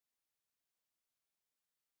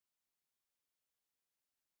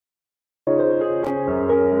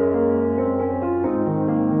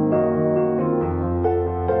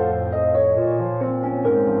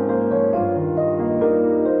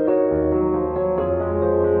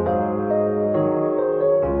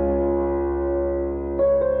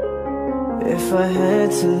if I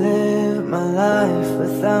had to live my life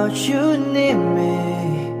without you near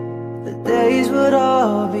me, the days would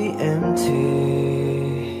all be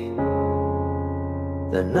empty.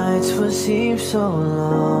 The nights would seem so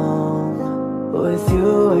long. With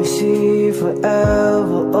you I see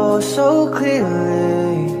forever oh so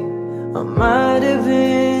clearly. I might have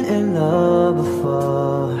been in love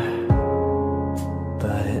before,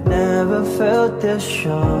 but it never felt this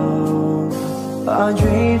strong. Our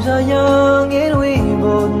dreams are young and we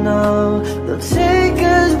both know they'll take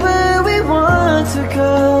us where we want to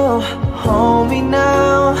go. Hold me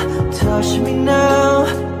now, touch me now,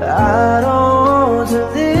 I don't want to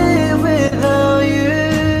live without you.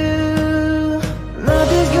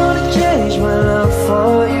 Nothing's gonna change my love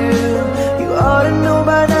for you. You ought to know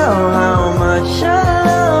by now how much I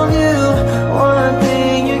love you. One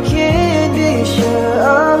thing you can't be sure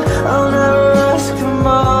of, I'll never ask for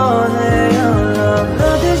more than your love.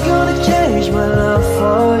 Nothing's gonna change my love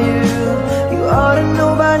for you. You ought to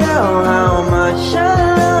know by now how much I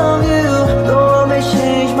love you. Though I may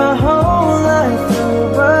change my whole life through,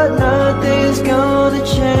 but nothing's gonna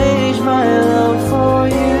change my love for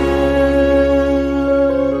you.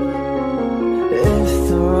 If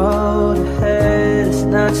the road ahead is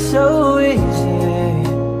not so easy,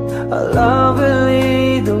 our love will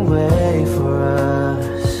lead the way for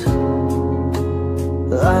us,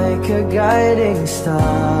 like a guiding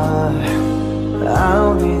star.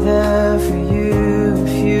 I'll be there for you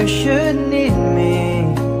if you should need me.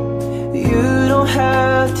 You don't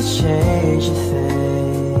have to change a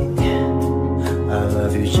thing. I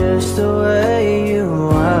love you just the way you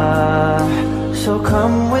are. So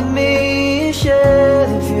come with me and share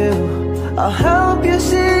the view. I'll help you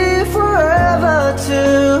see forever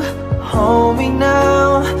too. Hold me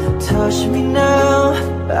now, touch me now,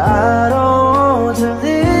 I don't want to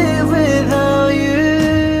live without you.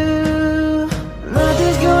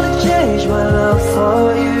 Nothing's gonna change my love for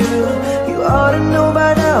you. You ought to know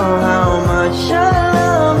by now how much I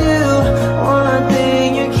love you. One thing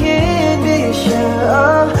you can't be sure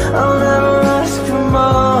of, I'll never ask for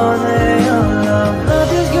more than your love.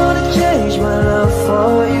 Nothing's gonna change my love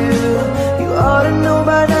for you. You ought to know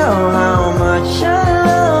by now how much I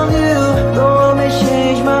love you. Though I may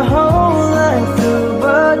change my whole life through,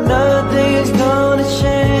 but nothing's gonna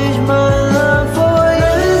change my love for you.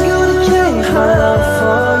 Nothing's gonna change my love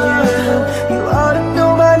for you. You ought to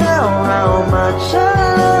know by now how much I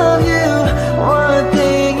love you. One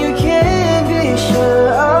thing you can't be sure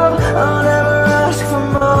of, I'll never ask for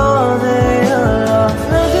more than your love.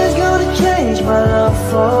 Nothing's gonna change my love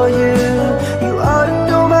for you. You ought to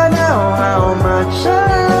know by now how much I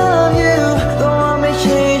love you. Though I may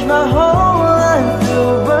change my whole life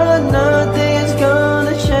through, but nothing's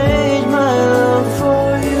gonna change my love for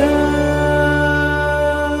you.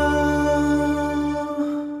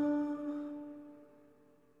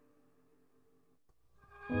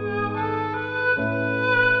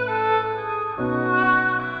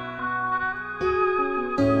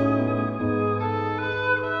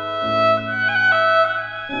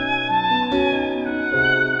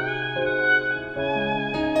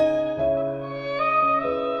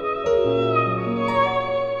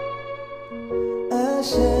 As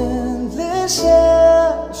endless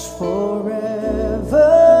as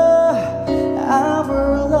forever, our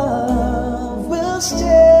love will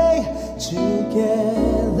stay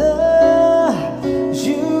together.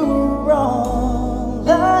 You're all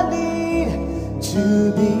I need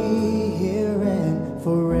to be here and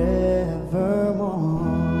forevermore.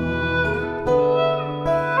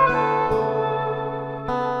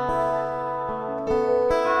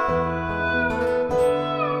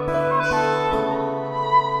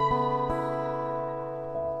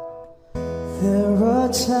 There are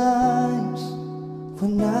times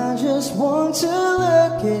when I just want to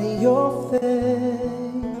look at your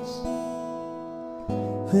face,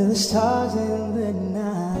 with the stars in the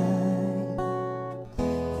night.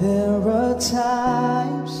 There are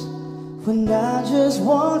times when I just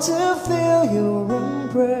want to feel your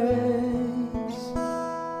embrace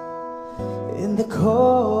in the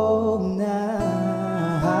cold night.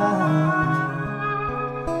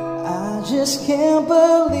 I just can't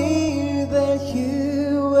believe that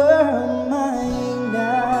you are mine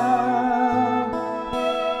now.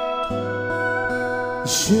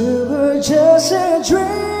 You were just a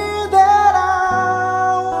dream that I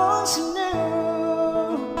once knew.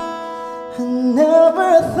 I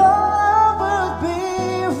never thought I would be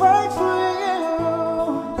right for you.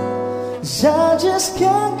 'Cause I just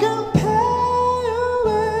can't compare you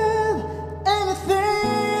with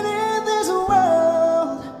anything in this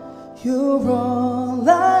world. You're all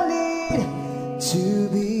I need to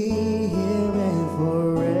be here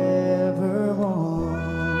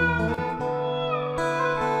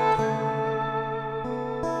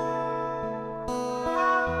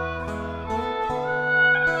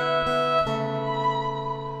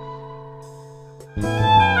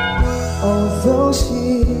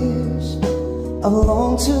I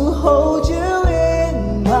long to hold you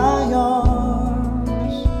in my arms.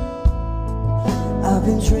 I've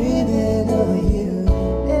been dreaming of you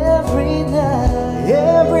every night,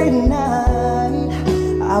 every night.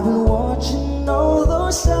 I've been watching all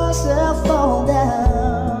those stars that fall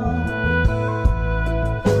down,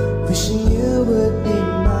 wishing you would be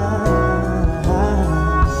mine.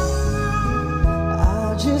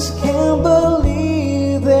 I just can't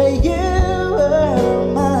believe that you are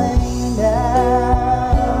mine now.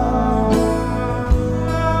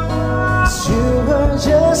 You were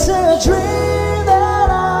just a dream that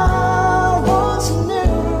I once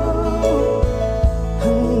knew. I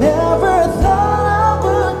never thought I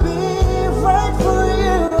would be right for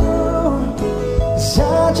you, 'cause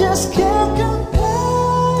I just can't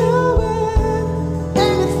compare you with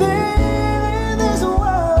anything in this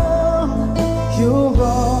world. You're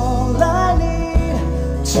all I need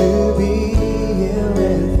to be here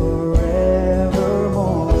and forevermore.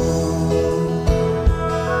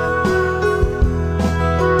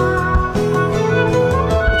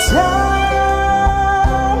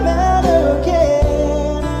 Time and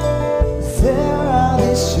again, there are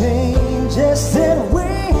these changes that we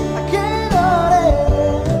cannot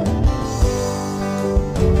end.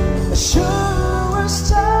 Sure as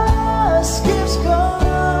stars keeps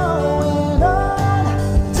going on,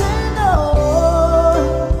 they know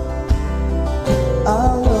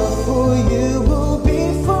our love for you will be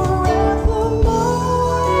forevermore.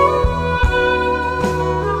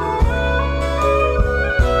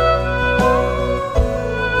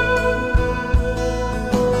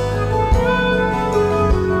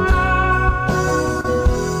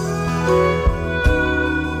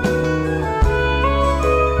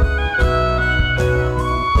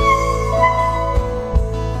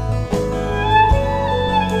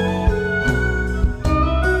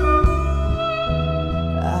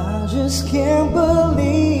 I just can't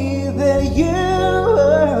believe that you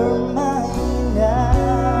are mine now.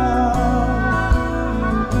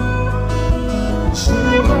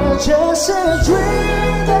 You were just a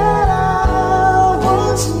dream that I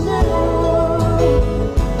once knew.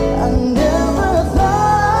 I never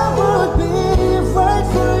thought I would be right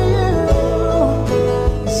for you,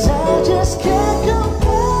 'cause I just can't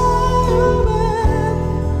compare you with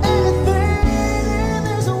anything in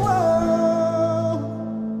this world.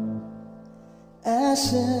 As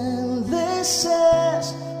endless as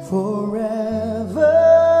forever,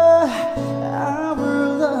 our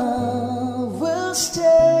love will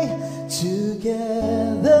stay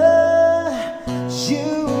together.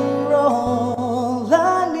 You're all I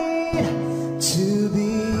need to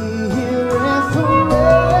be here and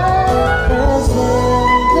forever. As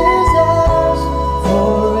endless as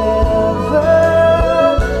forever,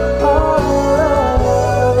 our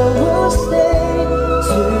love will stay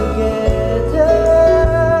together.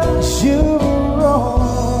 You're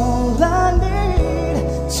all I need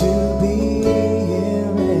to be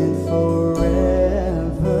here and forevermore.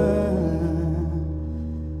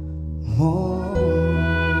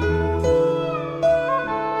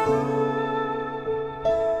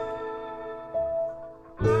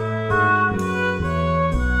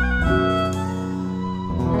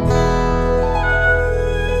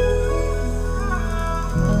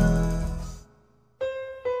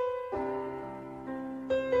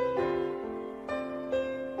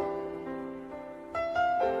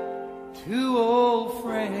 Two old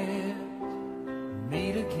friends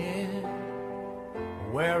meet again,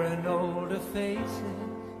 wearing older faces,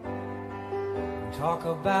 talk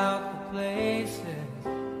about the places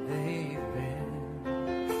they've been.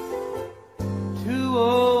 Two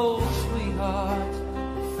old sweethearts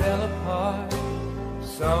fell apart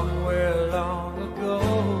somewhere long ago.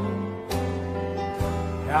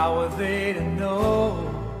 How were they to know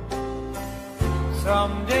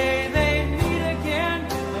someday they'd meet again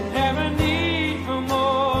and have a need for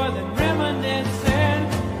more than reminiscing?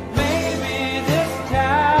 Maybe this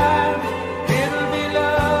time it'll be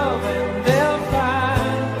love and they'll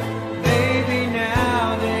find. Maybe now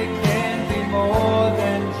they can be more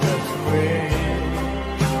than just friends.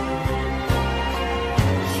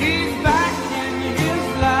 She's back in his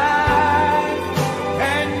life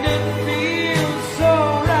and it feels so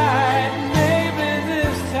right. Maybe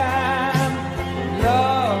this time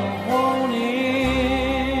love won't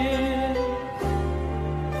end.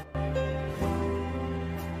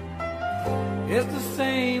 It's the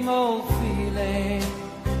same old feeling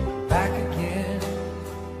back again.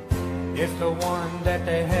 It's the one that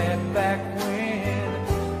they had back when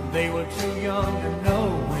they were too young to know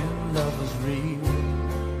when love was real.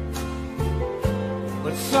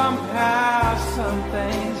 But somehow some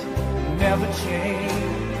things never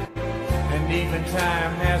change, and even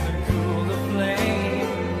time hasn't cooled the flame.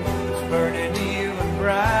 It's burning even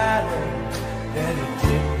brighter than it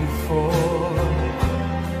did before.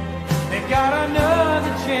 They got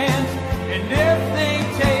another chance, and if they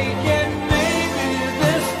take it, maybe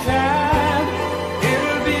this time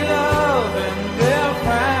it'll be love and they'll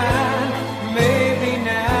find. Maybe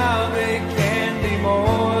now they can be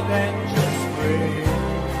more than just friends.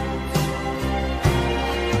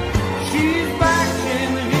 She's back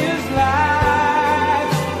in his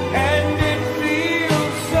life, and it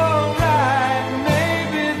feels so right.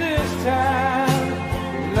 Maybe this time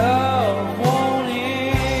love won't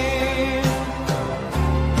end.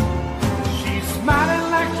 She's smiling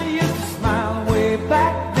like she used to smile way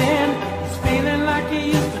back then. He's feeling like he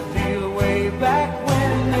used to feel way back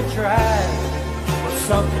when they tried. But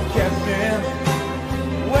something kept them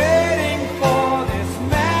waiting for this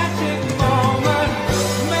magic moment.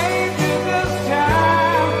 Maybe this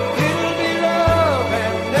time it'll be love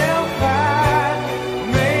and they'll find.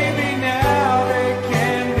 Maybe now they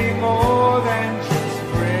can be more than just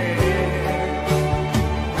friends.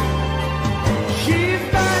 She's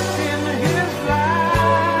back in his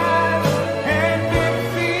life, and it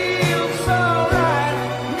feels so right.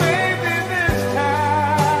 Maybe this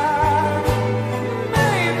time,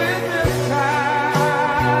 maybe this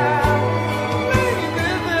time, maybe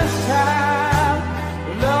this time,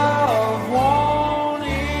 love won't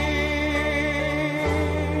end.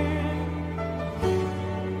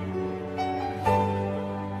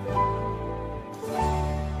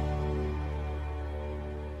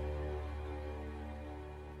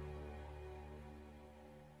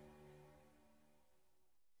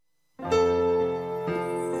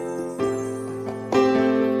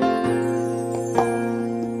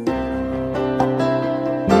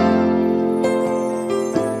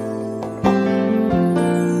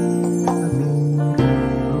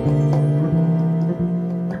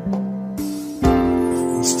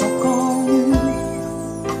 I'm stuck on you.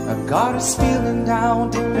 I've got this feeling down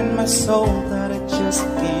deep in my soul that I just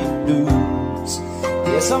can't lose.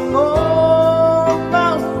 Yes, I'm on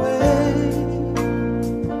my way.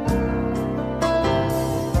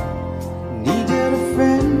 Needed a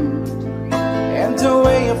friend, and the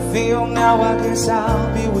way I feel now, I guess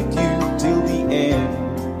I'll be with you till the end.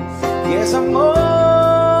 Yes, I'm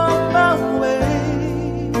on my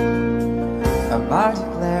way. I'm mighty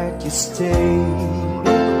glad you stayed.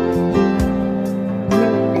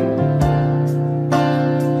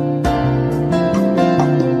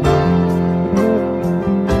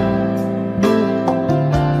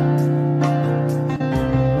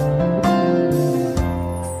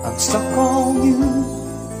 I'm stuck on you.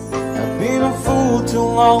 I've been a fool too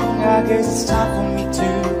long. I guess it's time for me to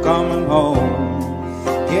come home.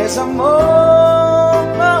 Yes, I'm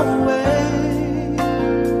on my way.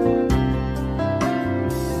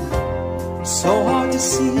 So hard to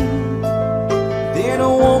see that a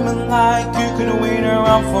woman like you could wait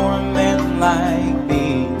around for a man like me.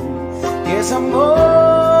 Yes, I'm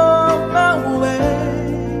on my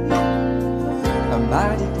way. I'm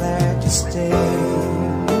mighty glad you stayed.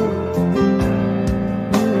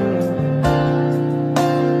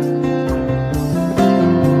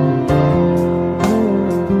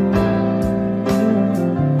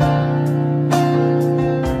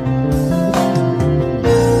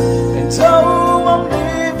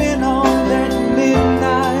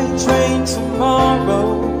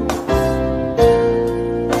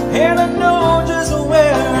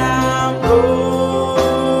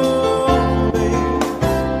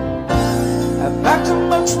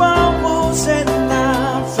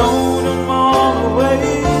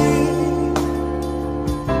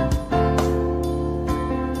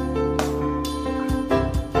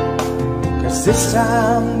 This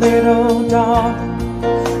time, little darling,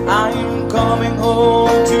 I am coming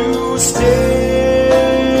home to stay.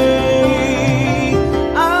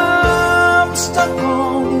 I'm stuck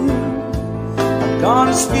on you. I've got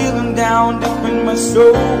this feeling down deep in my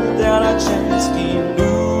soul that I just can't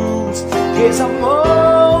lose. Yes, I'm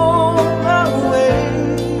on my way.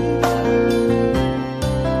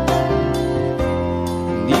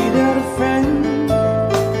 Needed a friend,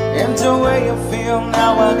 and the way I feel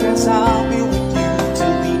now, I guess I'll be with you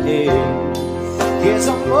till the end. Yes,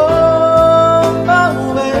 I'm on my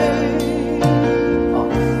way. Oh,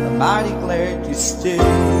 I'm mighty glad you stayed.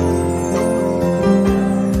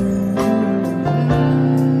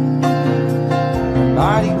 I'm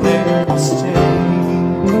mighty glad you stayed.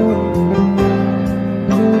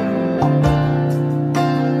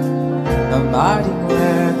 I'm mighty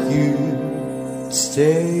glad you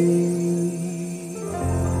stayed.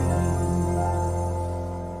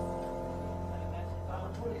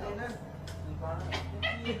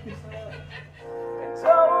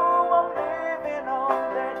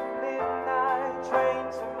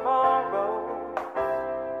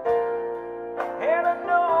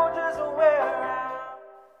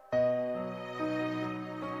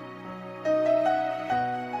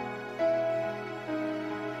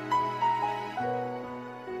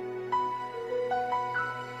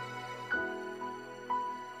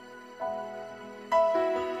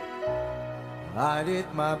 I did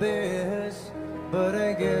my best, but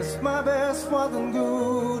I guess my best wasn't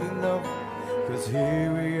good enough. 'Cause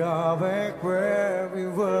here we are back where we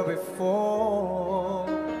were before.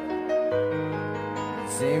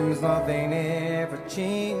 Seems nothing ever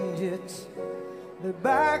changes. They're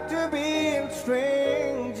back to being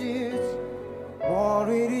strangers. What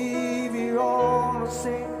we leave you all to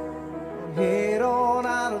say and head on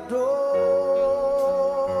out the door.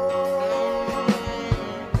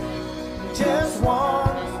 Just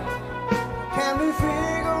once, can we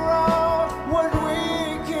figure out what we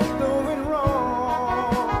keep doing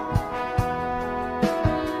wrong?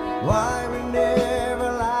 Why we never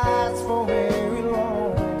last for very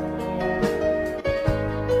long?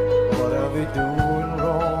 What are we doing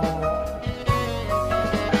wrong?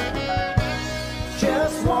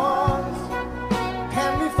 Just once,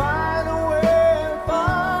 can we find a way to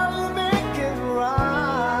finally make it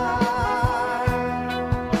right?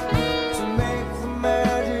 To make the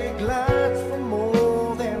magic last for more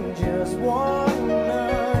than just one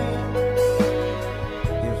night.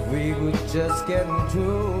 If we would just get into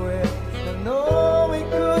it, I know we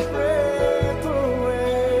could break through it.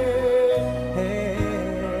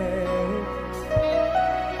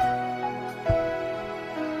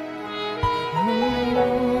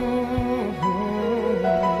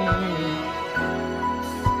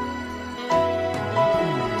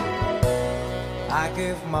 I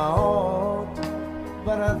give my heart,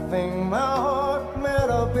 but I think my heart might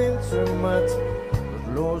have been too much. But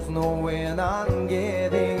Lord's knowing I'm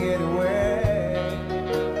getting it away.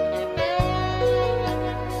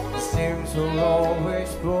 It seems we're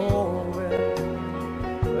always growing.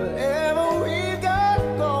 Whatever we got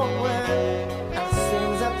going, it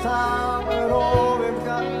seems that time and all we've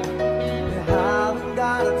got, we haven't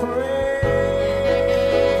got to pray.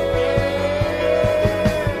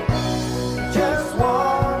 Just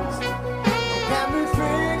once, can we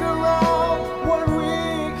figure out what we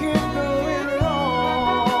keep doing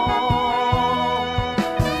wrong?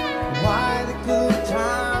 Why the good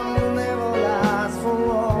time will never last for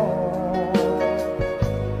long?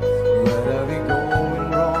 Where are we going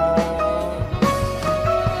wrong?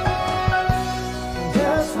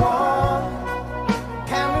 Just once,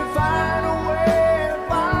 can we find a way to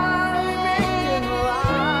finally make it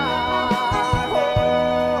right?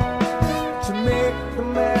 To make the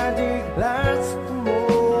magic last for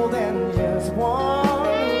more than just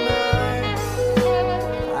one night.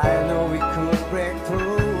 I know we could break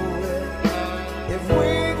through it if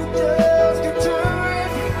we could just get to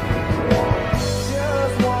it.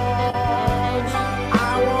 Just once,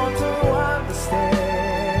 I want to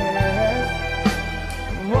understand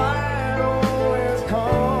why it always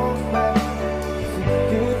comes back to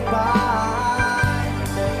goodbye.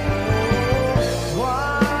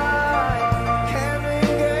 Why can't we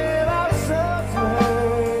get ourselves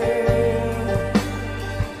right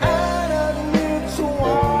and admit to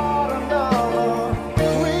one another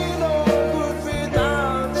we know good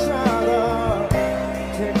without each other?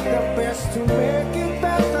 Take the best to make it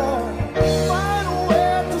better. Find a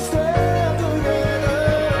way to stay together.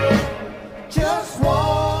 Just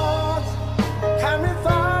once, can we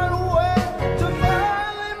find a way to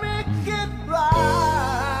finally make it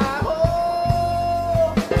right?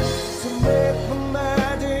 To make the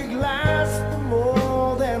magic last for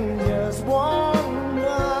more than just one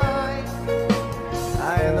night. I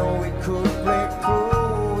know we could break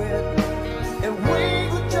through it if we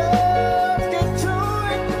could just get to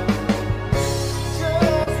it.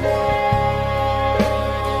 Just once.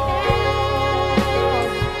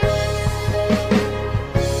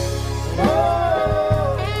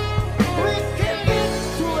 Oh, we can get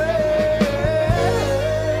to it.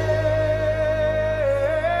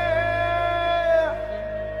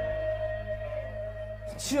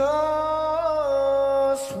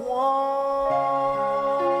 Just once.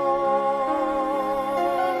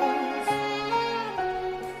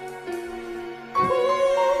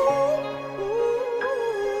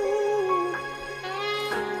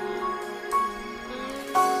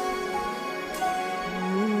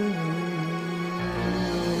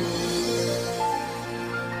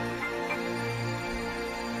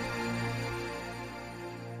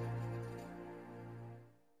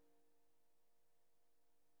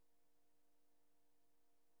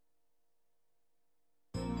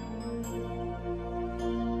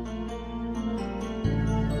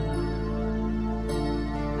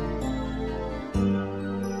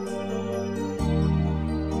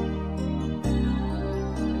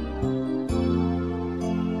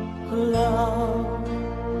 Love,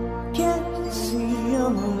 can't you see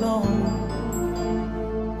I'm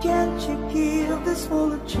alone? Can't you give this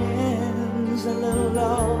fool a chance, a little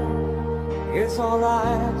love? It's all I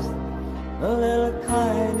ask, a little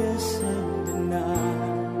kindness in the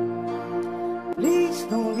night. Please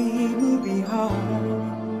don't leave me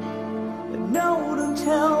behind. But no, don't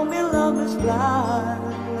tell me love is blind.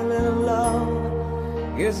 A little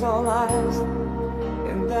love is all I ask,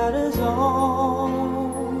 and that is all.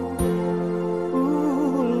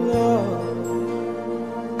 Ooh, love,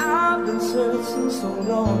 I've been searching so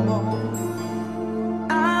long.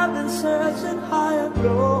 I've been searching high and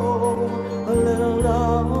low. A little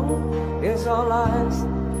love is all I ask,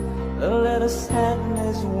 a little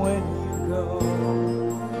sadness when you go.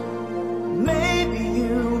 Maybe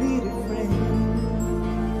you need a friend,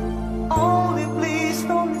 only please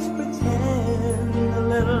don't pretend. A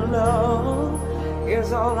little love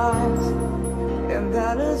is all I ask, and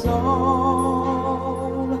that is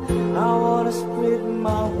all. I wanna spread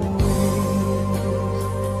my wings,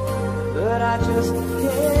 but I just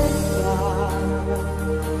can't fly.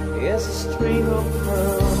 Yes, a string of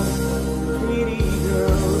pearls, pretty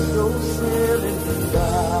girls go sailing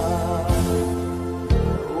by.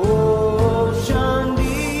 Ocean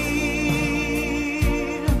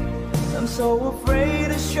deep, I'm so afraid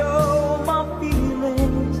to show my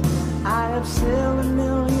feelings. I have sailed a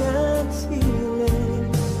million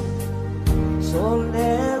ceilings, so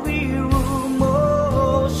let me room.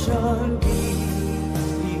 Ocean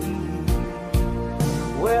deep,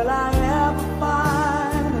 will I ever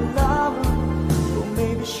find a lover? Or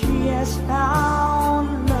maybe she has found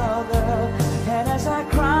another. And as I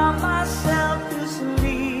cry myself to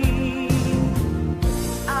sleep,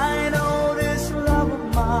 I know this love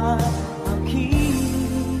of mine I'll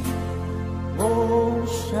keep.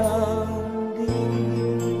 Ocean deep.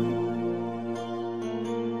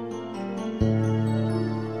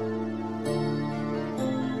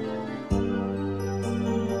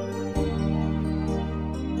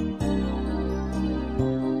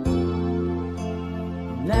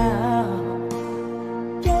 Now,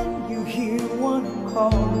 can you hear what I'm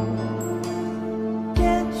calling?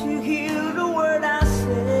 Can't you hear the word I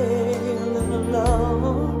say? A little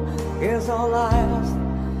love is all I ask,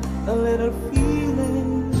 a little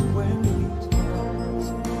feelings when we touch.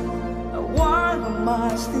 Why am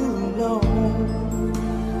I still alone?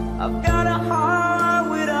 I've got a heart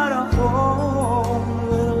without a home. A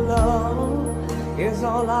little love is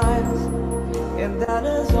all I ask, and that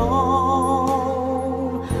is all.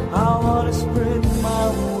 I wanna spread my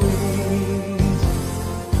wings,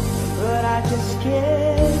 but I just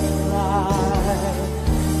can't fly.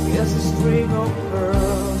 Yes, a string of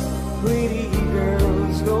pearls, pretty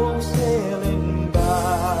girls go sailing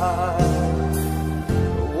by.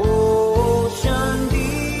 Ocean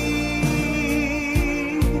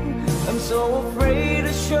deep, I'm so afraid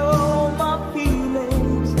to show my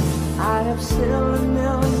feelings. I have sailed a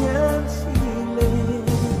million ceilings,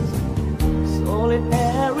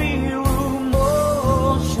 solitary room.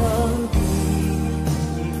 Ocean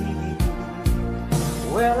deep,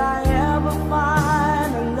 will I ever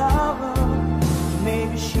find a lover?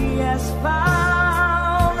 Maybe she has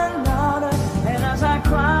found another. And as I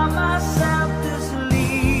cry myself to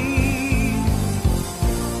sleep,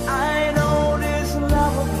 I know this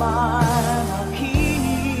love of mine I'll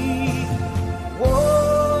keep.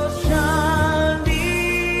 Ocean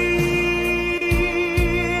deep,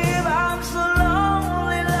 I'm so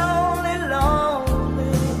lonely, lonely,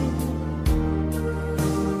 lonely.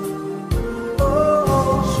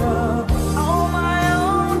 Ocean, oh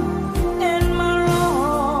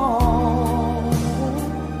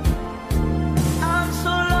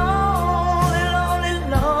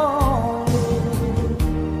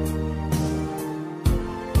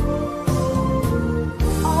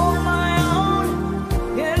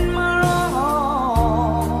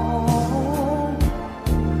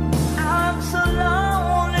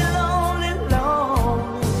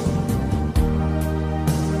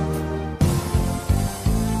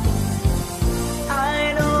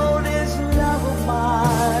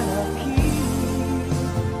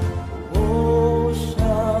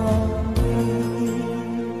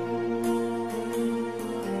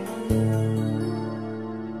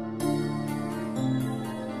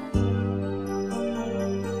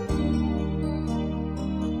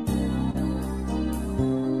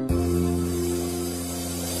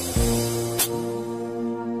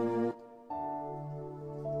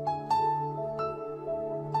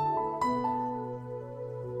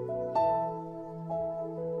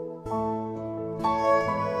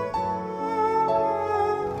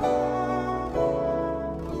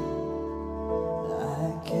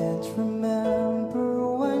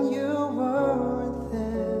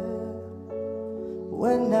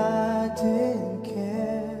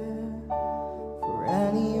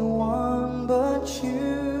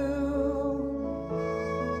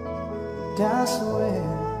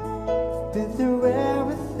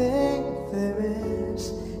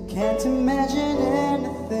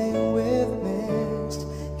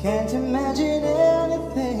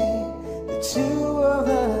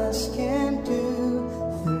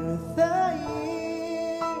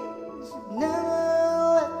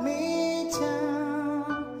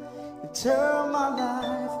turn my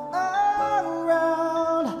life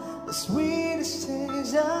around. The sweetest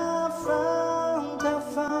days I found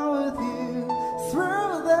with you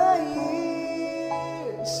through the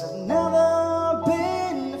years. I've never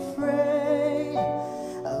been afraid.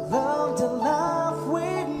 I loved the life we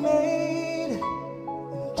made,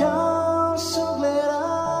 and I'm so glad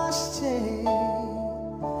I stayed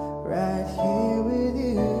right here with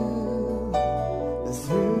you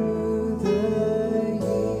through the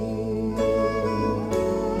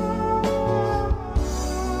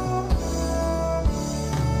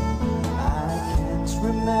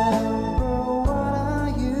remember what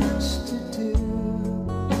I used to do,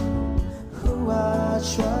 who I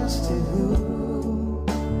trusted, who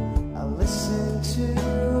I listened to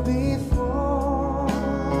before.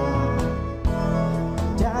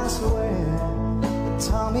 That's when they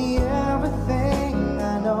taught me everything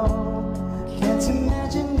I know. Can't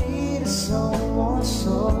imagine needing someone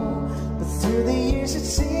so, but through the years it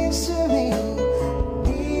seems to me I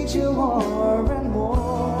need you more and more.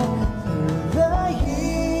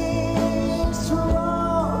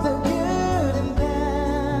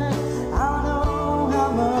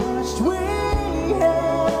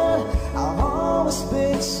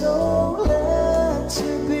 So glad to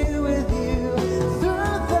be with you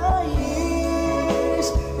through the years.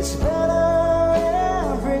 It's better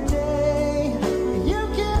every day. You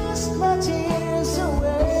kissed my tears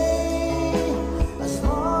away. As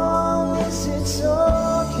long as it's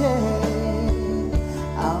okay,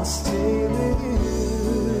 I'll stay with you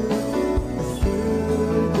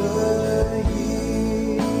through the years.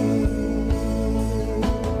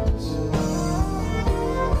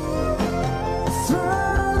 Through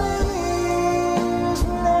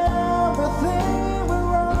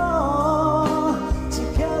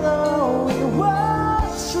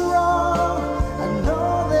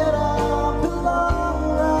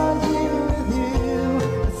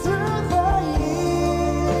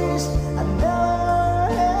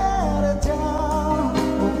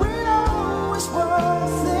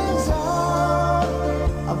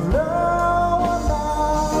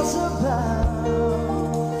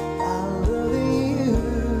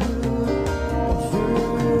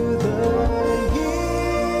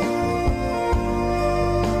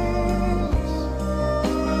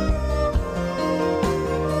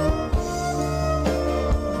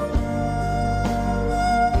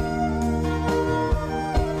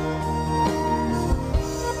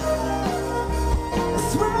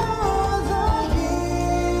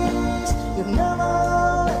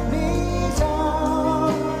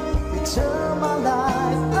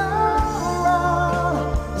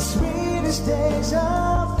days I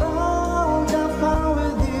found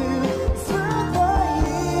with you through the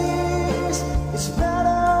years. It's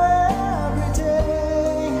better every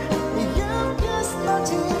day. You kissed my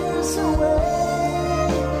tears away.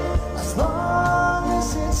 As long as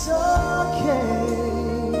it's okay,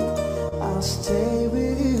 I'll stay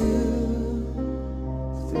with you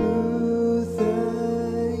through the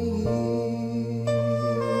years.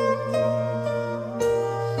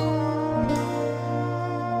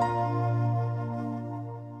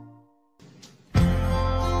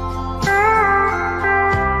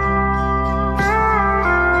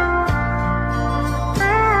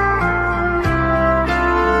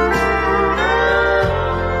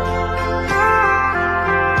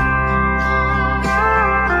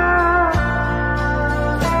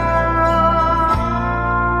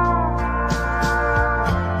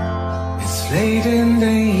 Late in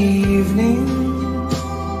the evening,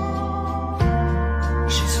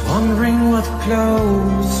 she's wondering what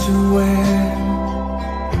clothes to wear.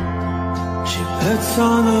 She puts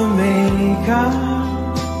on her makeup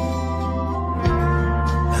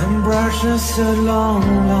and brushes her long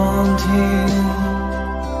blonde hair.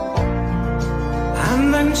 And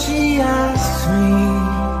then she asks me,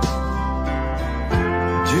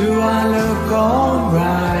 do I look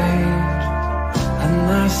alright? And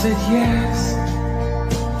I said yes,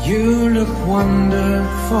 you look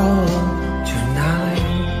wonderful tonight.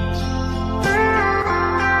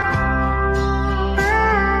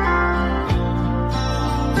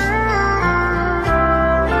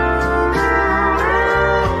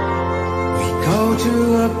 We go to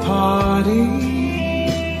a party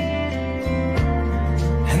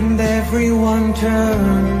and everyone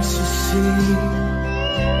turns to see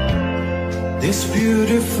this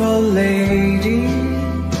beautiful lady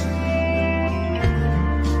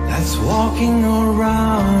that's walking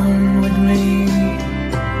around with me.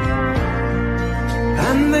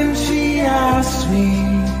 And then she asked me,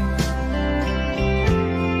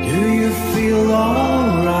 do you feel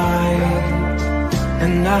alright?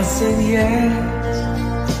 And I said yes,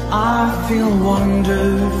 I feel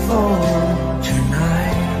wonderful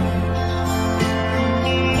tonight.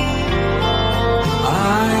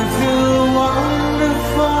 I feel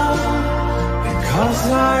wonderful because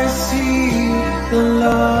I see the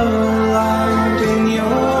love light in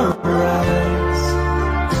your eyes.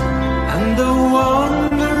 And the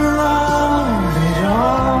wonder of it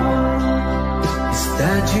all is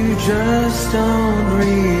that you just don't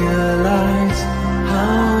realize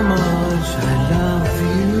how much I love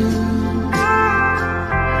you.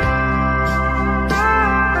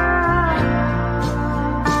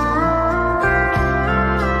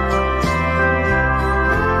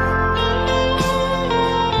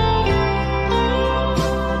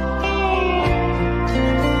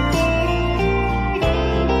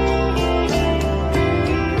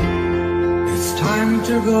 It's time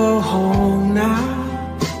to go home now.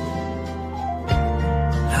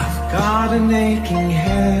 I've got an aching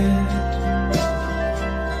head,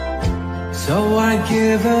 so I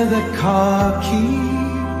give her the car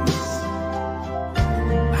keys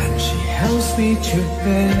and she helps me to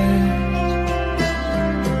bed.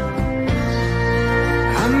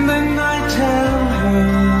 And then I tell her,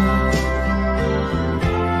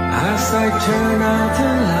 as I turn out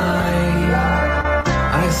the light,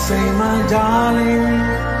 I say, my darling,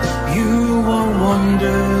 you are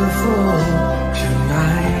wonderful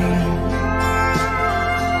tonight.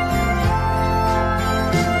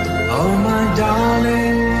 Oh, my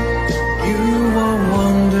darling, you are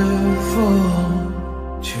wonderful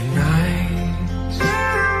tonight.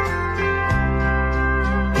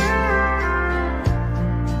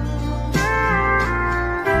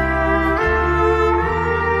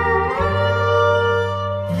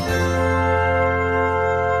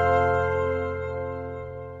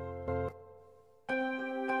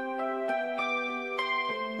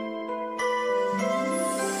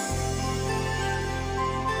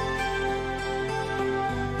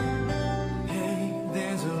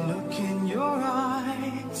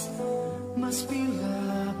 Must be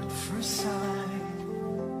love at first sight.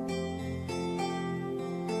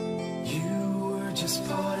 You were just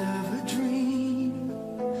part of a dream,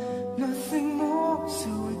 nothing more, so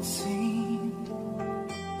it seemed.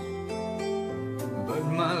 But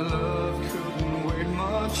my love couldn't wait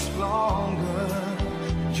much longer.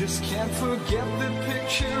 Just can't forget the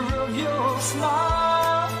picture of your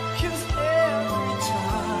smile. 'Cause every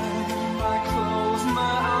time I close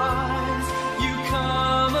my eyes, you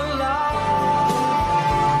come alive.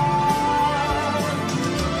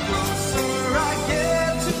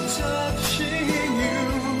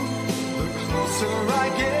 I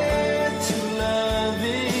get to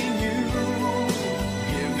loving you.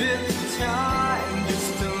 Give it time,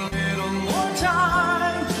 just a little more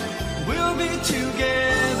time. We'll be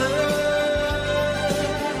together.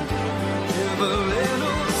 Give a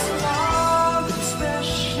little smile, a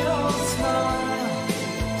special smile,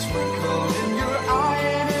 twinkle in your eye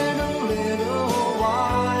in a little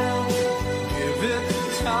while. Give it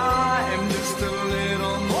time, just a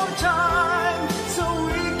little more time, so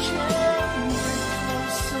we can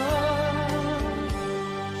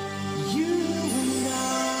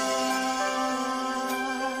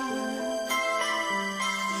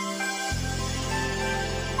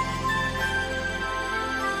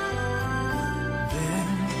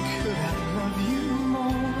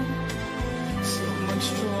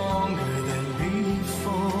stronger than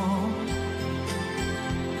before.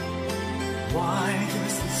 Why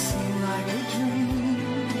does this seem like a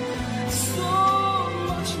dream? So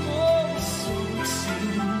much more, so it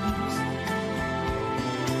seems.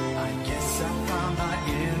 I guess I found my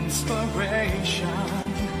inspiration.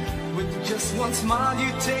 With just one smile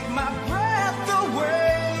you take my breath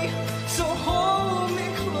away. So hold me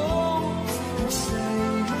close and say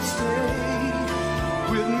you'll stay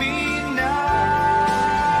with me now.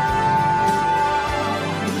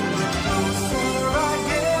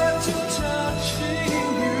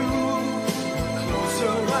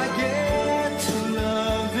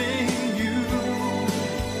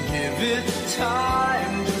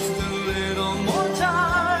 Time, just a little more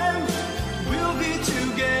time, we'll be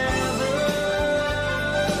together.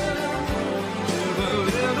 Give a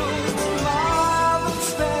little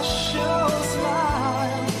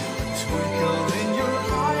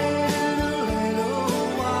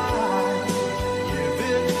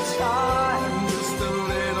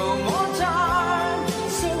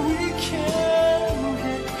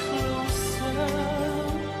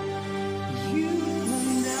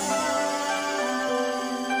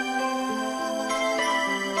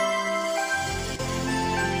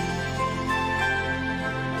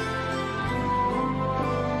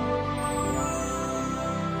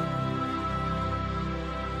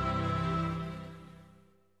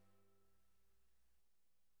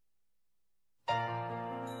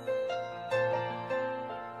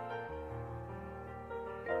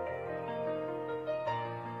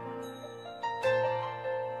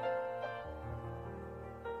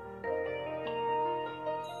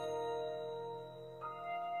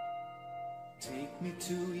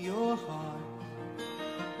into your heart.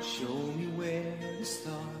 Show me where to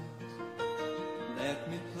start. Let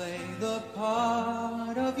me play the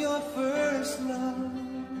part of your first love.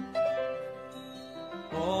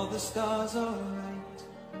 All the stars are right.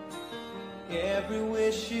 Every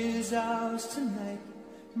wish is ours tonight,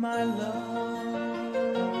 my love.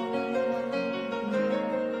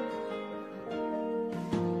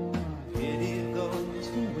 Pity those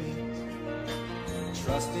who wait,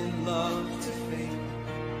 trust in love to fade,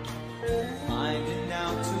 finding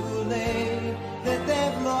out too late that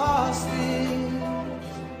they've lost it.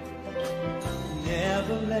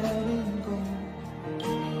 Never letting go,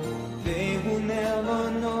 they will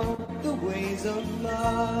never know the ways of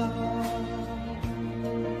love.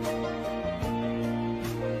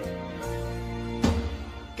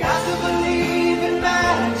 Got to believe in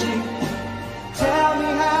magic. Tell me,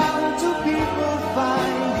 how do people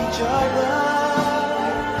find each other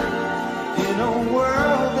in a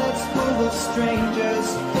world that's full of strangers?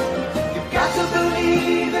 You've got to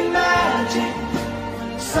believe in magic,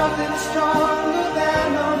 something stronger than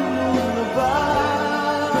a moon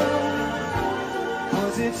above.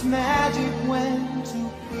 'Cause it's magic when two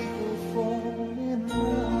people fall in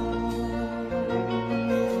love.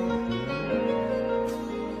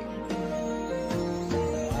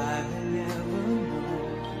 I may never know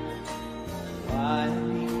why I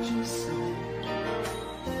need you so.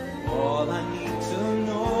 All I need to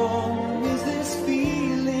know is this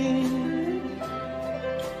feeling.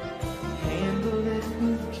 Handle it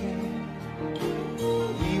with care.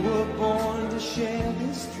 We were born to share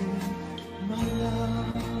this dream, my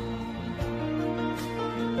love.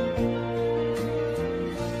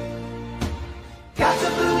 Got to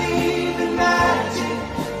believe in magic.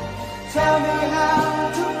 Tell me, how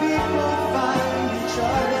do people find each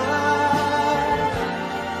other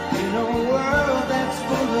in a world that's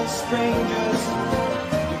full of strangers?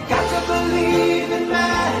 You've got to believe in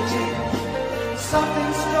magic,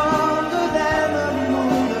 something stronger than the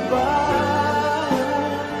moon above.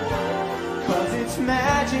 'Cause it's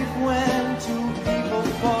magic when two people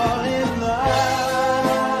fall in love.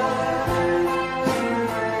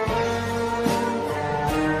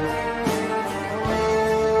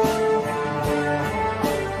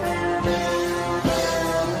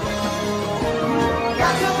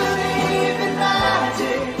 Got to believe in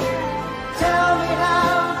magic. Tell me,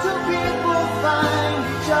 how do people find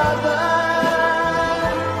each other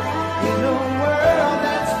in a world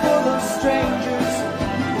that's full of strangers?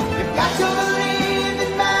 You've got to believe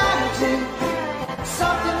in magic,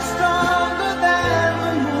 something stronger than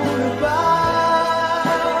the moon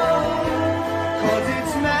above. 'Cause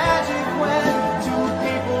it's magic when two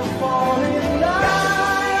people fall in love.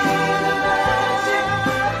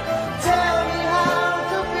 Tell me, how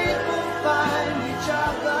do people find each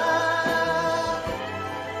other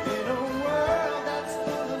in a world that's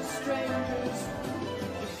full of strangers?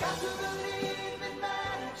 You've got to believe in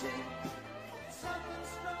magic, something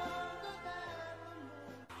stronger than the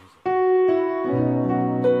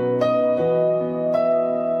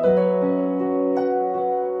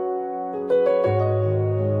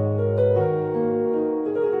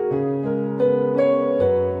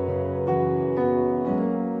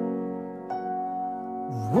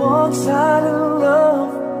One side of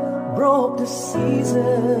love broke the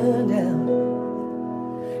season down,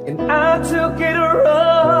 and I took it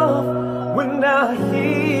rough when I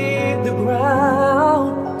hit the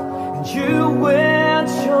ground. And you went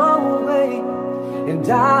your way, and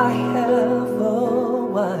I have a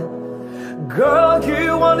wine. Girl, you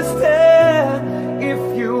understand if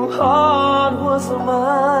your heart was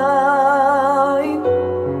mine.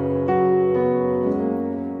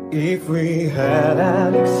 If we had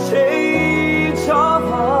an exchange of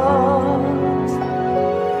hearts,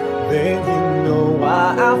 then you know why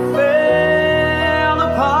I fell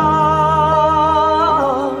apart.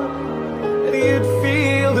 And you'd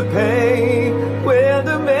feel the pain when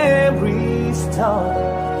the memories start.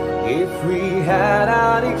 If we had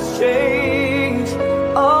an exchange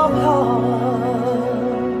of hearts,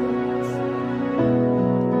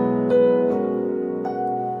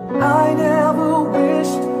 I never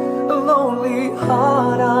wished a lonely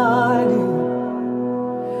heart I knew.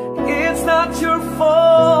 It's not your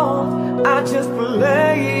fault, I just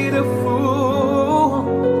played a fool.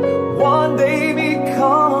 One day may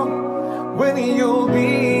come when you'll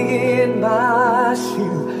be in my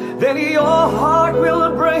shoes. Then your heart will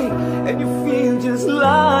break and you feel just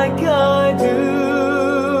like I do.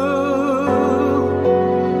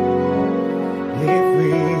 If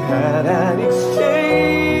we had an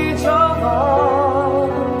exchange of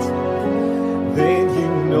hearts, then you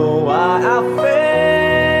know why I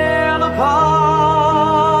fell apart.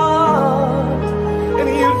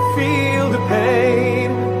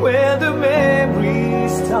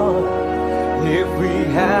 if we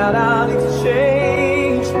had an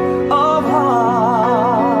exchange of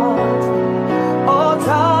hearts. Oh,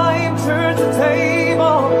 time turns the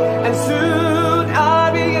table, and soon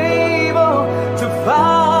I'll be able to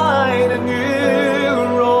find a new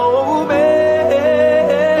romance.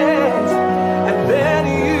 And then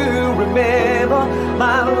you remember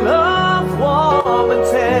my love, warm and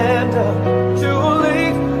tender, too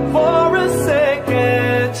late for a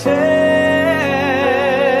second chance.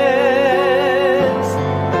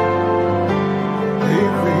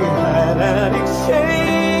 If we had an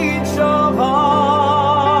exchange of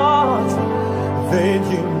hearts, then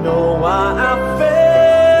you know why I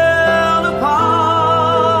fell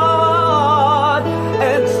apart,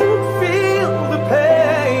 and to feel the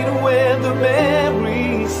pain when the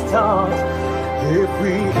memory starts. If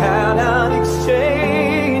we had an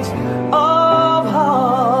exchange of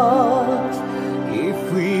hearts, if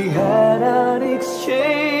we had an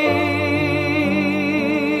exchange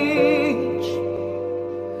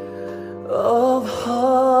of hearts.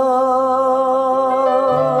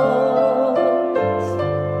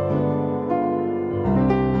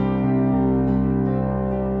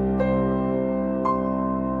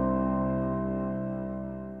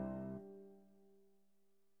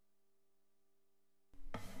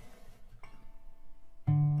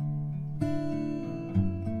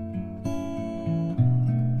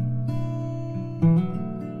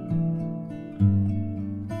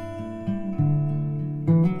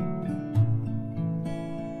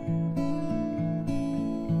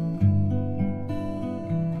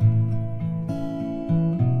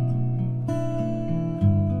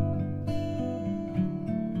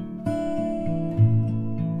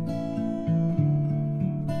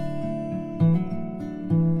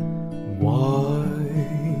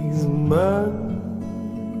 Wise men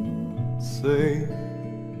say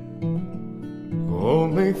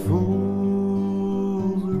only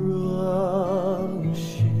fools rush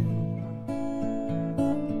in,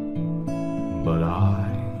 but I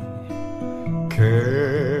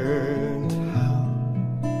can't help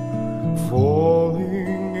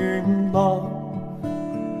falling in love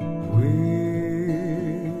with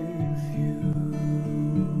you.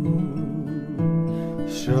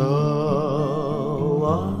 Shall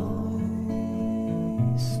I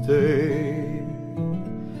stay?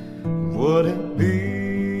 Would it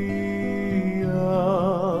be a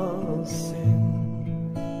sin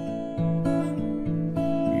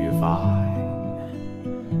if I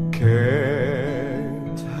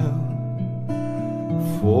can't help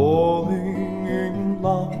falling in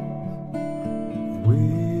love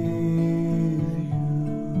with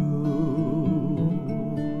you?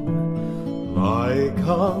 Like a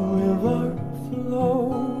river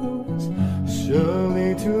flows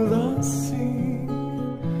surely to the sea,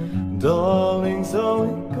 darling, so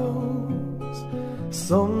it goes.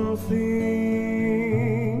 Some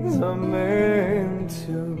things are meant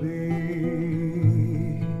to be.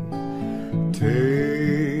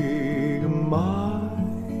 Take my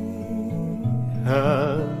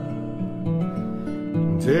hand,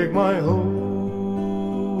 take my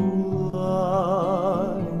whole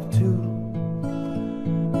life too,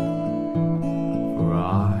 for I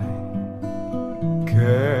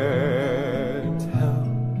can't help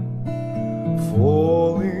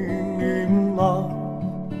falling in love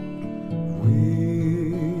with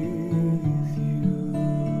you.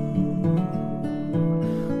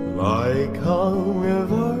 Like a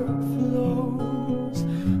river flows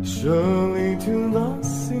surely to the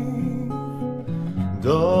sea,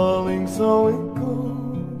 darling, so it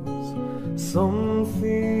goes. Some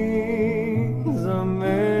things are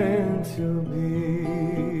meant to be.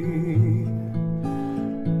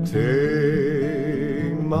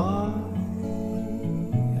 Take my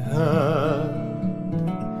hand,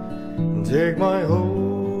 take my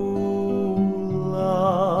whole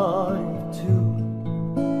life too,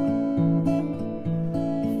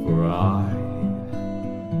 for I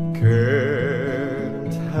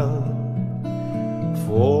can't help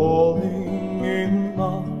falling in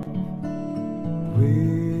love with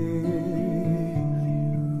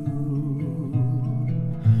you,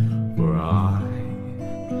 for I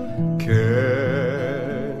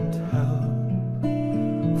can't help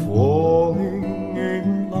falling in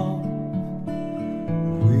love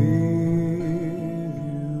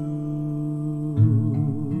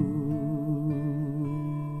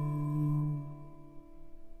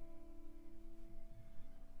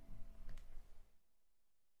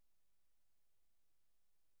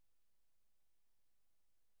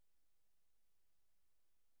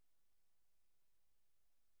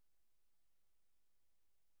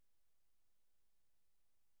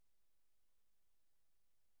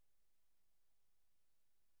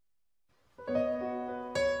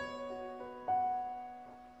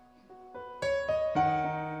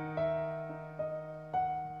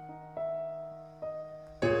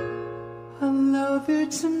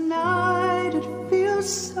tonight, it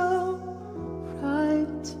feels so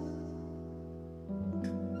right.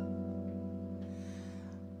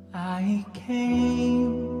 I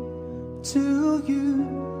came to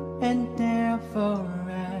you and never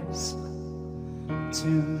asked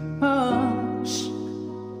too much,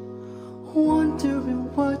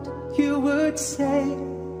 wondering what you would say,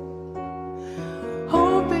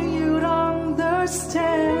 hoping you'd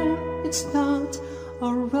understand it's not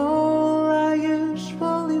a role I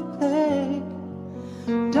usually play.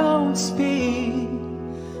 Don't speak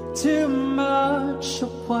too much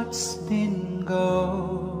of what's been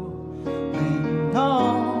going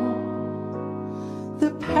on. The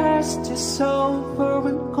past is over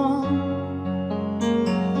and gone.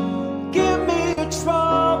 Give me a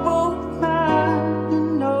troubled mind, you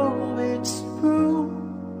know it's true.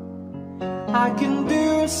 I can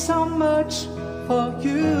do so much for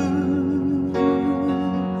you.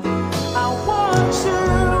 I want you,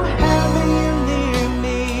 having you near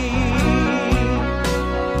me,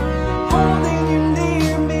 holding you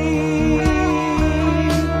near me.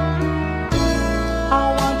 I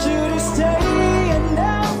want you to stay and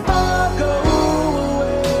never go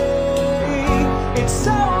away. It's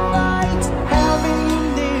alright having you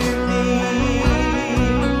near me,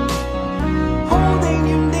 holding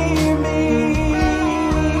you near me.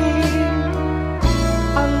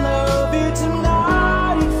 I love you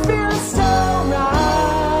tonight, it feels so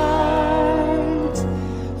right,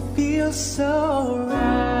 feels so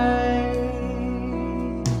right.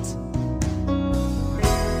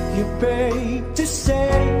 You beg to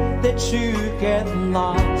say that you get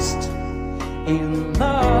lost in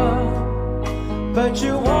love, but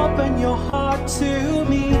you open your heart to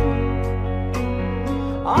me.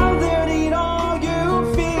 Underneath all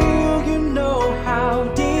you feel, you know how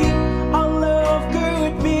deep our love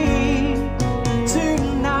could be.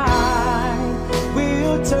 Tonight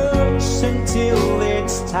we'll touch until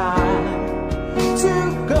it's time to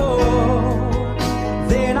go.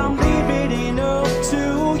 Then I'm leaving it up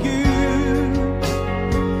to you.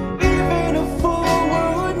 Even a fool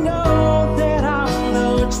would know that I'm the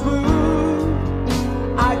truth.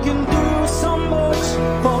 I can do so much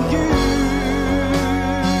for you.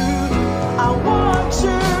 I want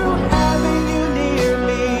you, having you near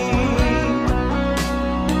me,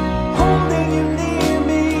 holding you near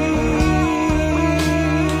me.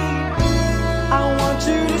 I want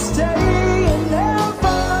you to stay and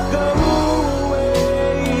never go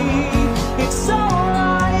away. It's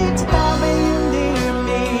alright having you near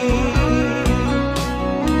me,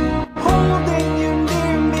 holding you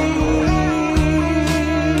near me.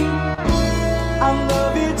 I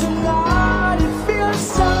love you tonight, it feels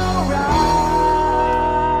so right,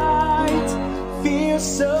 feels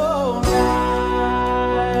so right.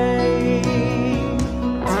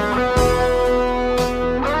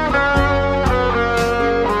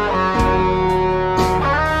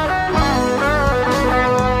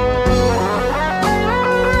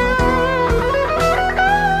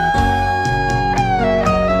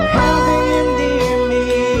 Having you near me,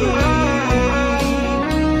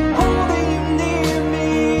 holding you near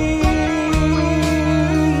me.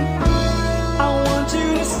 I want you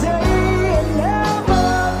to stay and never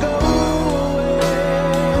go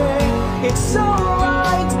away. It's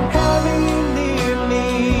alright having you near me,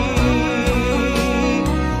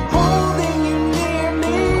 holding you near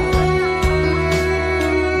me.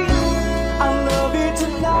 I love you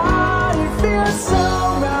tonight, it feels so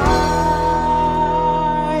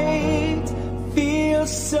right,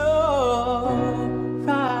 feels so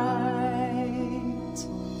right.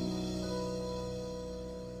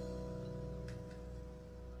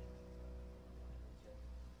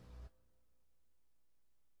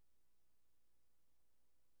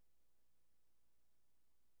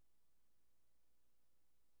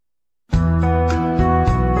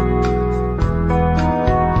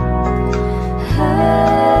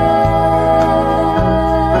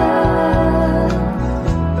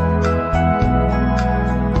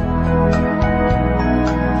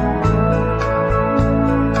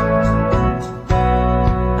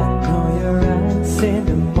 I know your eyes in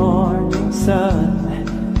the morning sun.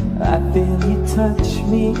 I feel you touch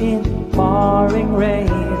me in the pouring rain.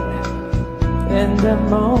 In the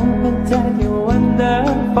moment that you wander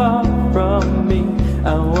far from me,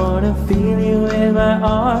 I wanna feel you in my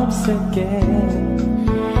arms again.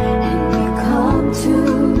 And you come to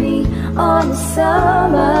me on a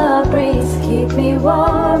summer breeze, keep me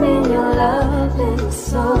warm in your love and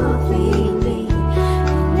softly lean.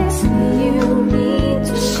 And it's me you need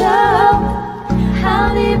to show.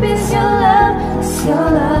 How deep is your love? Is your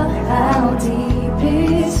love? How deep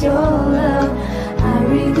is your love? I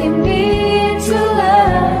really need to love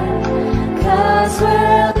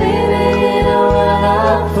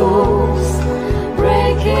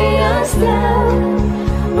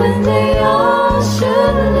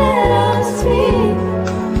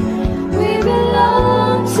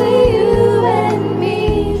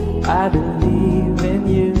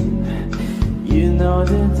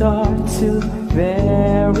start to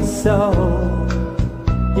very soul.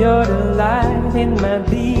 You're the light in my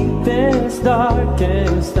deepest,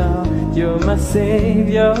 darkest hour. You're my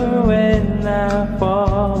savior when I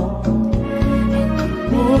fall. And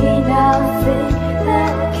you may not think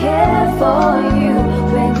that I care for you,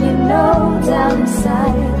 when you know down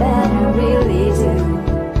inside that I really do.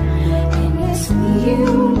 And it's me you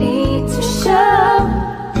need to show.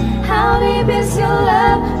 How deep is your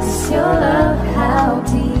love? Is your love? How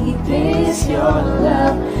deep is your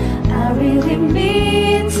love? I really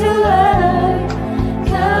need to learn,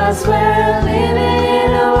 'cause we're living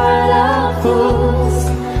in a world of fools,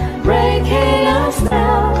 breaking us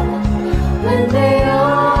down when they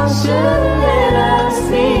all should let us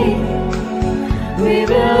be. We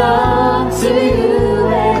belong to you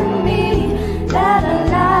and me. La la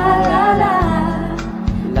la la la,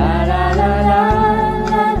 la la la la,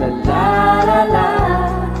 la la la la,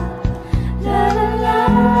 la la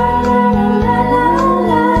la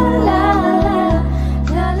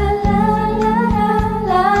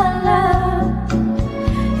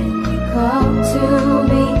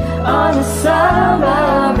on a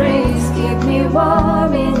summer breeze, keep me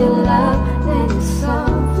warm in your love, let it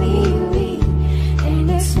softly lead. And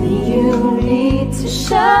it's me you need to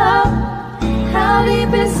show. How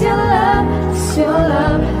deep is your love? Is your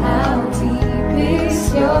love? How deep is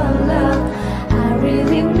your love? I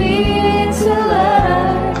really need to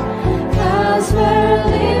learn, 'cause we're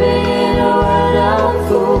living in a world of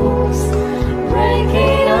fools,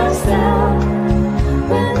 breaking us down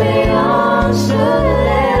when they all should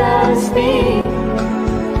let us be.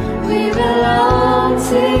 We belong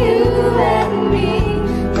to you and me.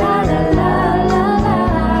 La la la la la.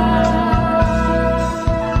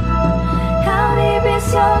 How deep is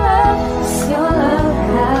your love? Is your love?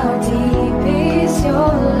 How deep is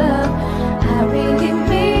your love? I really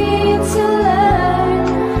need to learn,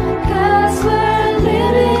 'cause we're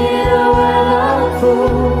living in a world of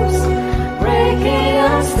fools, breaking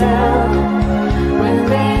us down when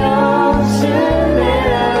they all should let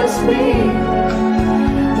us be.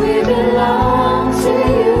 We belong to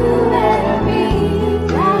you and me.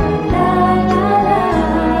 La la la la.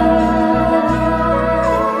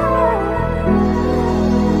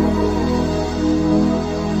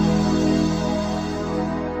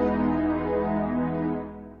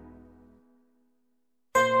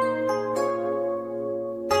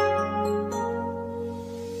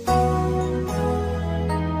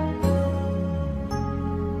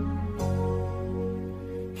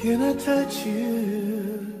 Can I touch you?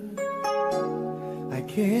 I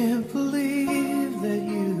can't believe that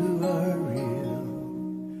you are real.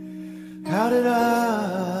 How did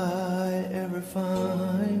I ever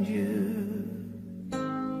find you?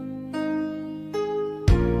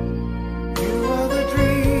 You are the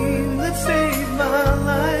dream that saved my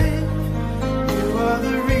life. You are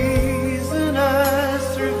the reason I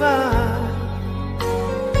survive.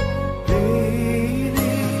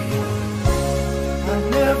 Baby, I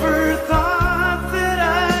never thought that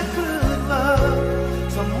I could love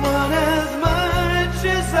someone as much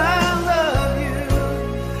as I love you.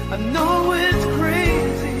 I know it's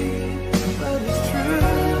crazy, but it's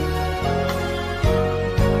true.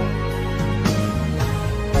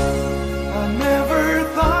 I never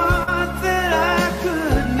thought that I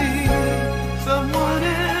could need someone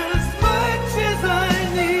as much as I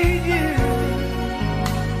need you.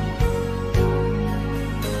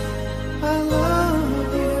 I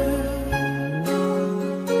love you.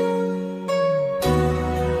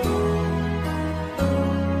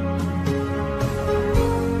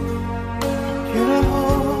 Can I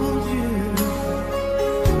hold you?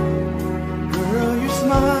 Girl, your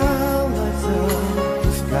smile lights up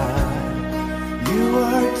the sky. You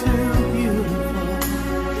are too beautiful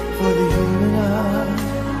for the human eye.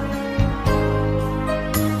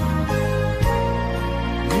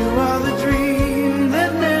 You are the dream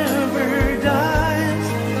that never dies.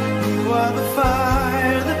 You are the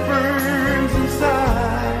fire that burns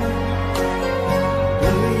inside.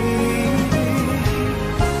 Baby,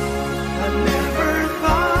 I never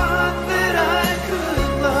thought that I could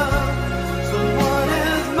love someone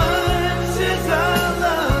as much as I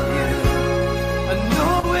love you. I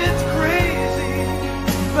know it's crazy,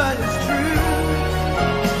 but it's true.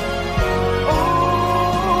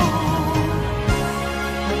 Oh,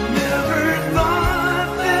 I never thought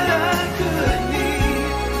that I could need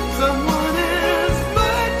someone as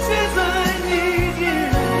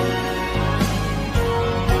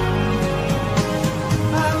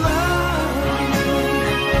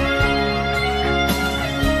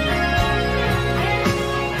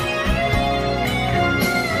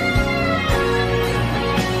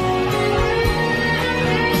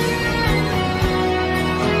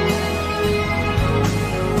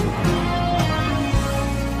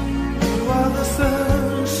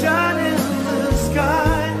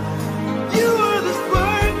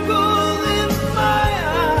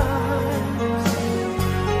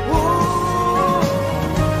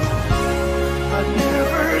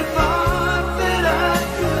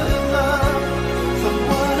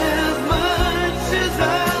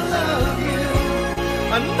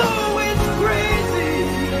know it's crazy,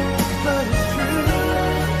 but it's true.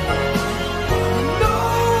 I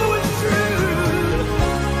know it's true.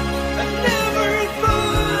 I never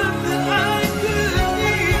thought that I could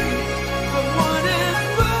need someone as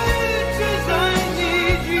much as I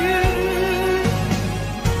need you.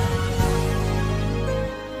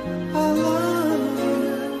 I love you.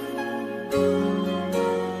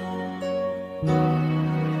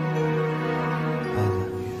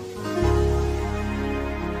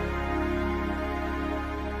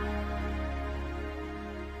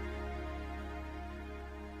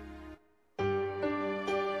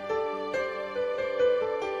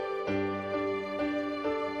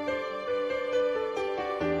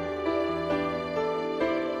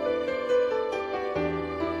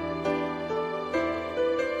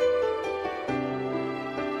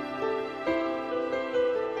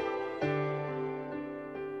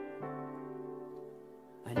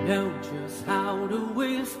 I know just how to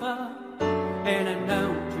whisper, and I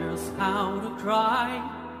know just how to cry.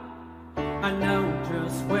 I know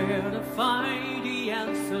just where to find the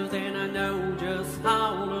answers, and I know just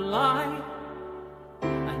how to lie.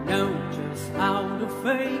 I know just how to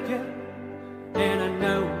fake it, and I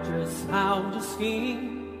know just how to scheme.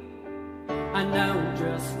 I know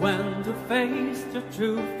just when to face the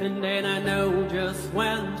truth, and then I know just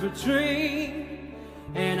when to dream.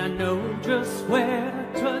 And I know just where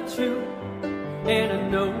to touch you, and I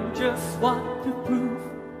know just what to prove.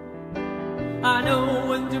 I know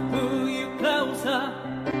when to pull you closer,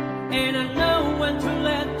 and I know when to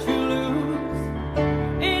let you loose.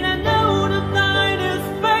 And I know the night is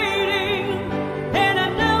fading, and I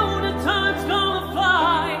know the time's gonna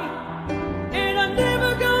fly. And I'm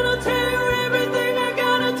never gonna tell you everything I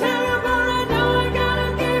gotta tell you, but I know I gotta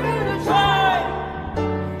give it a try.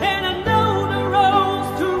 And I know the roads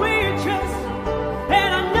to reach us,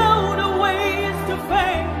 and I know the ways to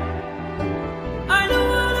fade. I know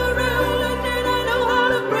how to rule and then I know how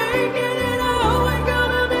to break it, and I always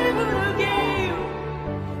gotta live it again.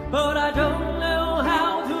 But I don't know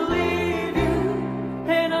how to leave you,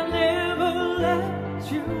 and I never let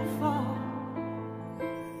you fall.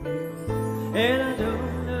 And I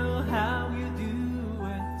don't know how you do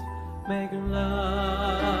it, making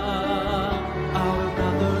love out of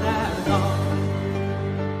nothing at all.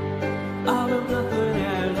 Out of nothing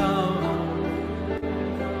at all.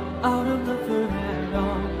 Out of nothing at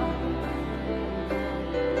all.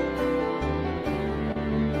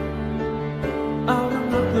 Out of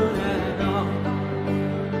nothing at all.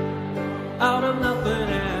 Out of nothing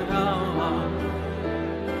at all.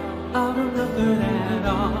 Out of nothing at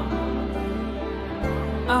all.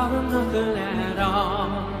 Out of nothing at all.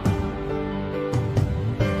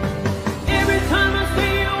 Every time I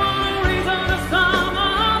see you on a reason to summer,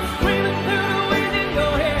 I'm screaming through the wind in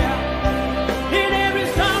your hair. In every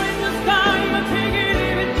star in the sky, you take it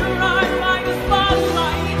even to ride like a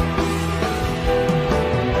spotlight.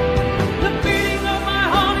 The beating of my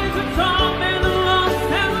heart is a drum, and the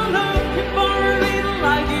lost and I'm looking for a little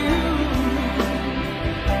like you.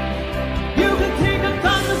 You can take the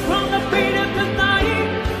thunders from the beat of the night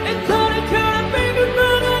and turn it to the big and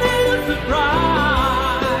burning in a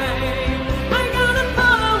surprise. I gotta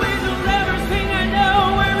follow it with everything I know,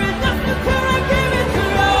 where it's just until I give it to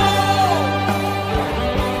you.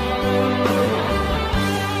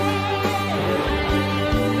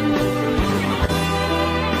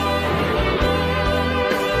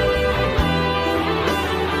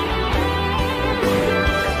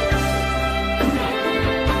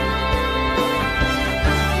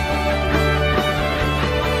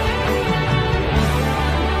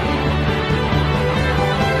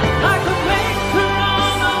 I could make the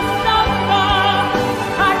wrong unstoppable.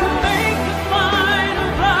 I could make the fine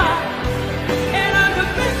of right. And I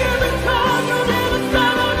could make every time you never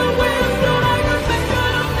stand on the window. I could make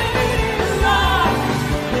it a million lies.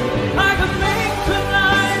 I could make the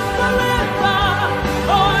night forever.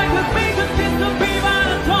 Or I could make a kiss to be by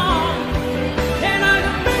the dawn. And I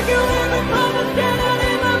could make you every promise that I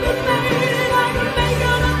never could make it. I could make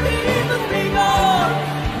all the things that be gone.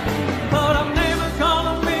 But I'm never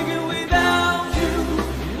gonna make it without you.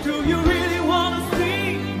 Do you really wanna see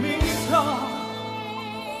me strong?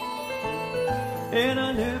 And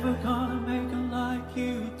I'm never gonna make it like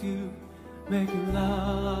you do. Make it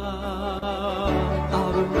love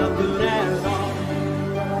out of nothing at all.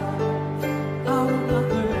 Out of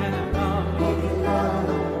nothing at all.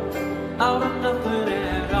 Out of nothing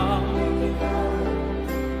at all.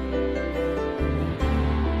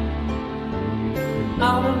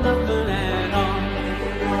 Out of nothing at all.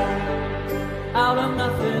 Out of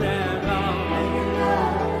nothing at all.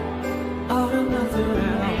 Out of nothing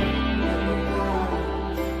at all.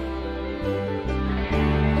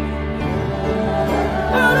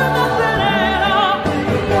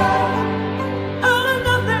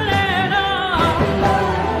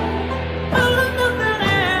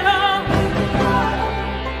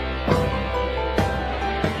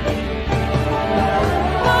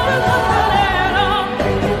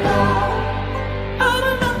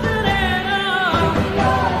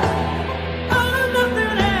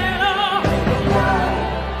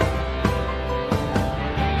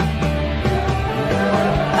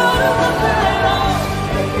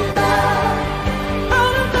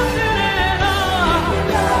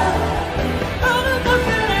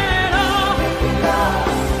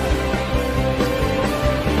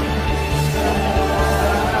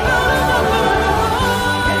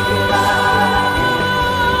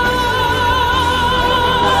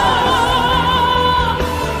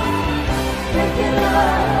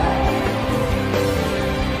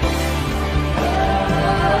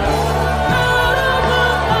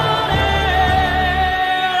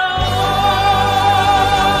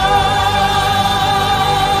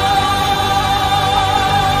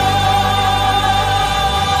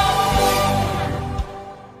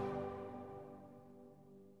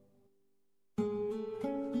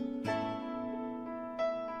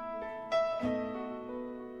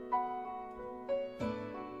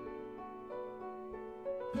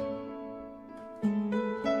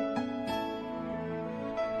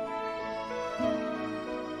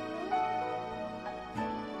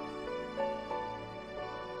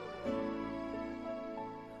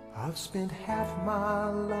 I've spent half my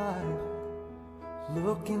life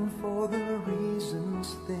looking for the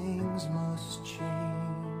reasons things must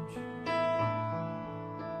change,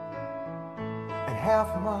 and half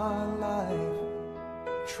my life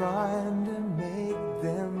trying to make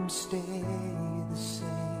them stay the same.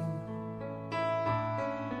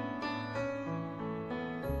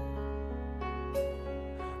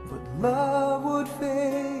 But love would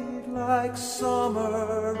fade like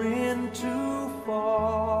summer into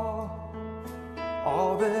fall.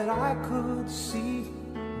 All that I could see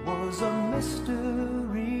was a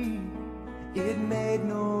mystery. It made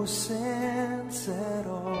no sense at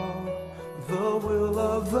all. The will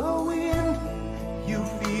of the wind, you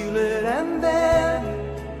feel it and then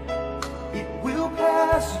it will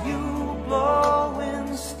pass you,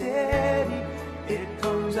 blowing steady. It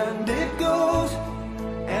comes and it goes,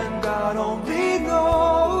 and God only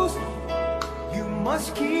knows. You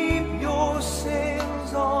must keep your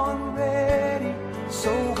sails on ready,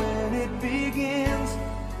 so when it begins,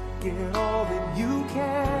 get all that you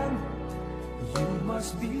can. You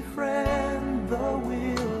must befriend the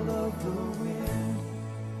will of the wind.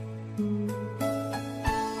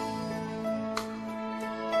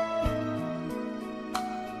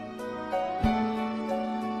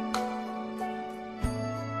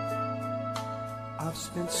 I've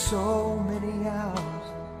spent so many hours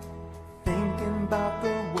thinking about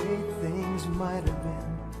the way things might have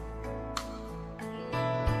been,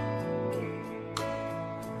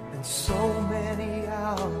 and so many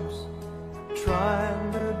hours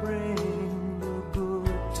trying to bring the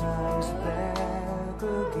good times back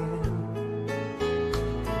again.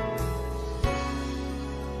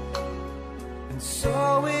 And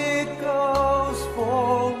so it goes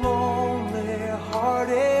for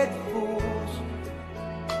lonely-hearted fools.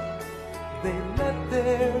 They let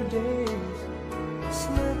their days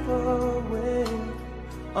slip away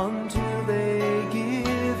until they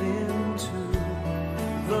give in to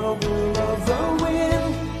the will of the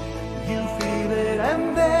wind. You feel it and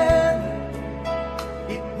then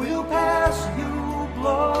it will pass you,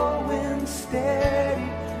 blowing steady.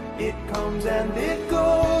 It comes and it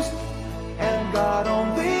goes, and God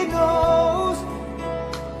only knows.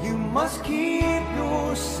 You must keep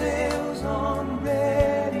your sails on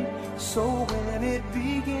ready, so when it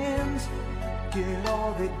begins, get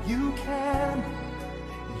all that you can.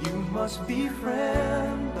 You must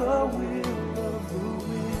befriend the will of the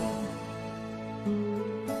wind.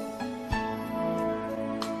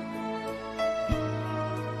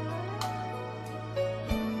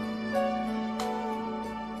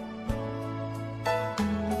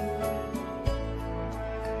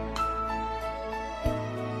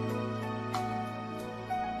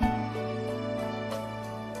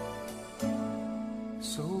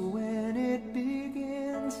 So when it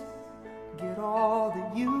begins, get all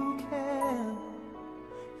that you can.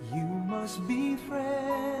 You must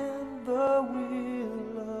befriend the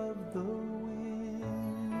will of the wind.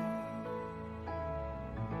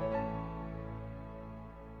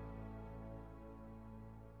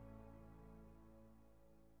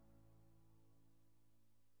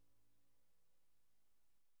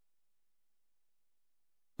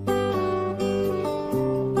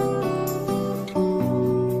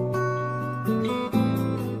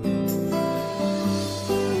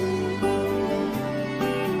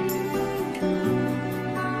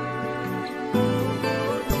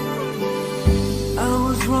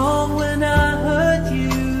 Wrong when I hurt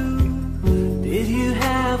you. Did you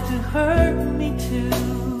have to hurt me too?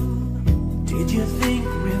 Did you think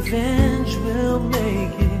revenge will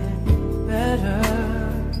make it better?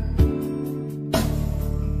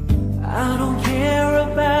 I don't care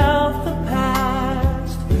about the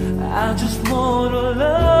past, I just want a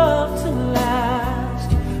love to last.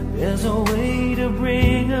 There's a way to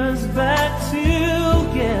bring us back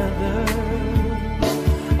together.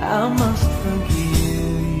 I must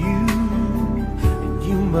forgive you, and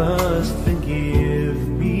you must forgive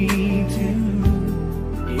me too.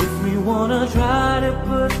 If we wanna try to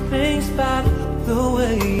put things back the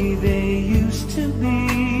way they used to be,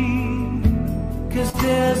 'cause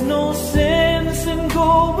there's no sense in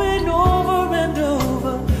going over and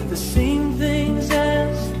over the same things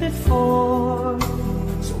as before.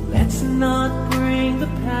 So let's not bring the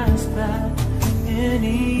past back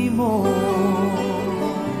anymore.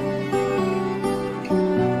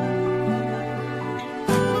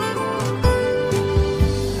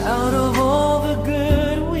 Out of all the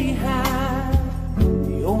good we had,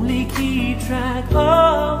 we only keep track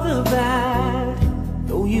of the bad.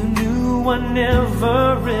 Though you knew I never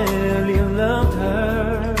really loved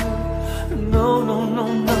her. No, no, no,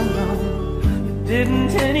 no, no.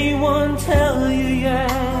 Didn't anyone tell you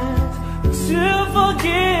yet?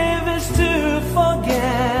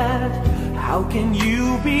 How can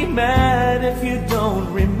you be mad if you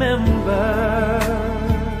don't remember?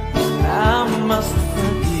 I must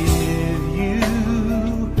forgive you,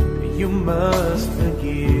 you must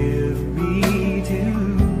forgive me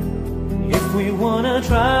too. If we wanna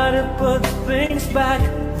try to put things back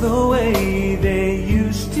the way they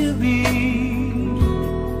used to be,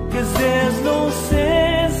 'cause there's no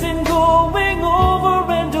sense in going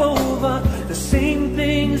over and over the same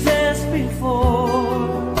things as before.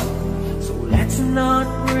 So let's not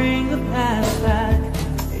bring the past back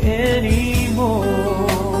anymore.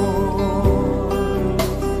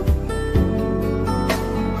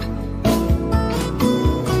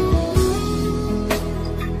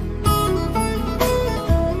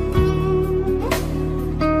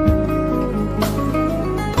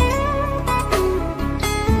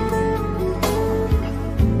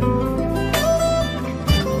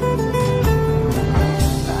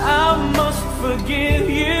 Forgive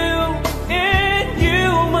you, and you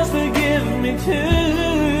must forgive me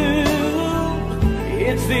too.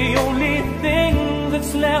 It's the only thing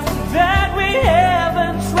that's left that we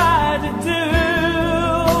haven't tried to do.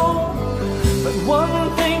 But one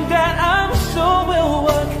thing that I'm sure will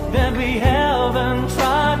work that we haven't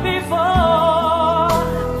tried before.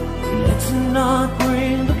 Let's not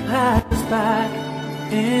bring the past back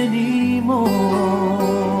anymore.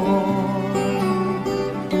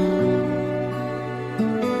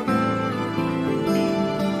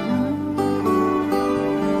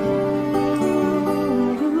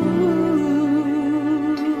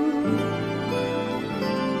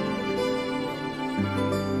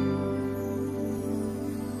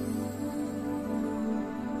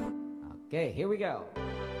 Okay, here we go.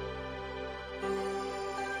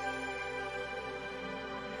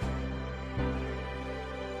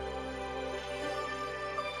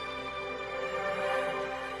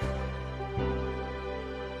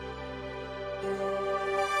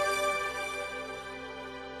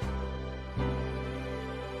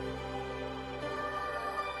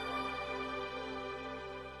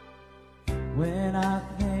 When I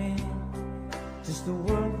think just the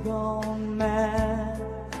world gone mad,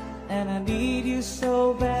 and I need you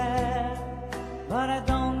so bad, but I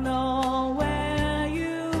don't know where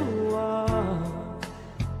you are.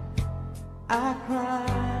 I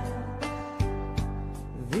cry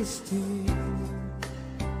these tears.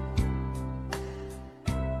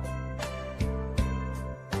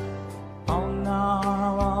 On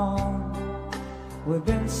our own, we've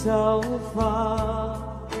been so far.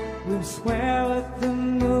 We swear with the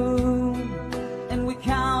moon, and we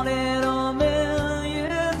counted a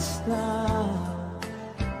million stars.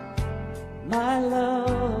 My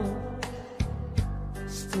love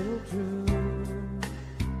still true.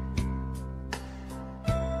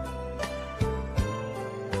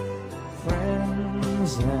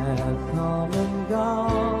 Friends have come and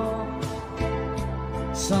gone.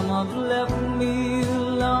 Some have left me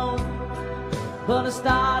alone, but I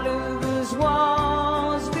started this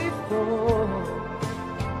was before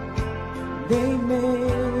they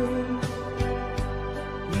made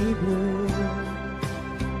me blue.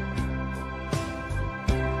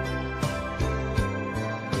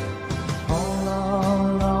 All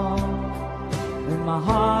along in my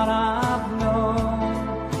heart I've known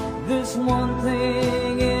there's one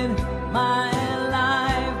thing in my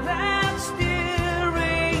life that still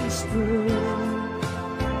rings true.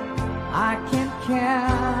 I can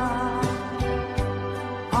count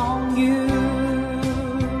on you.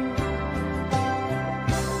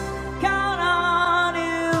 Count on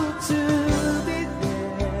you to be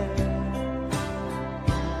there.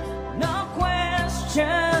 No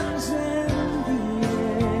questions in the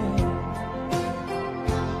air.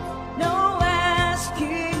 No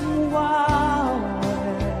asking why.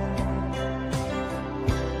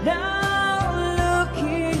 No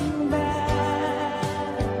looking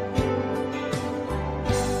back.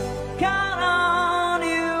 Count on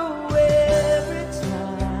you every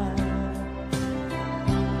time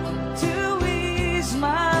to ease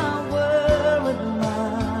my worried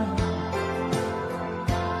mind.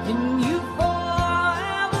 And you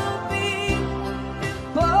forever be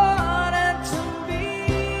important to me,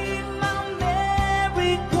 my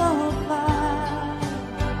miracle life.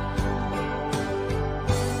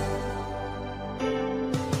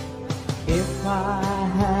 If I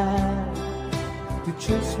had to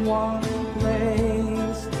choose one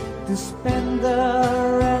place to spend the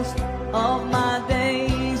rest of my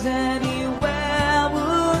days, anywhere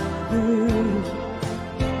would do,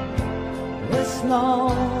 as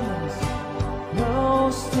long as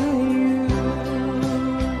close to you.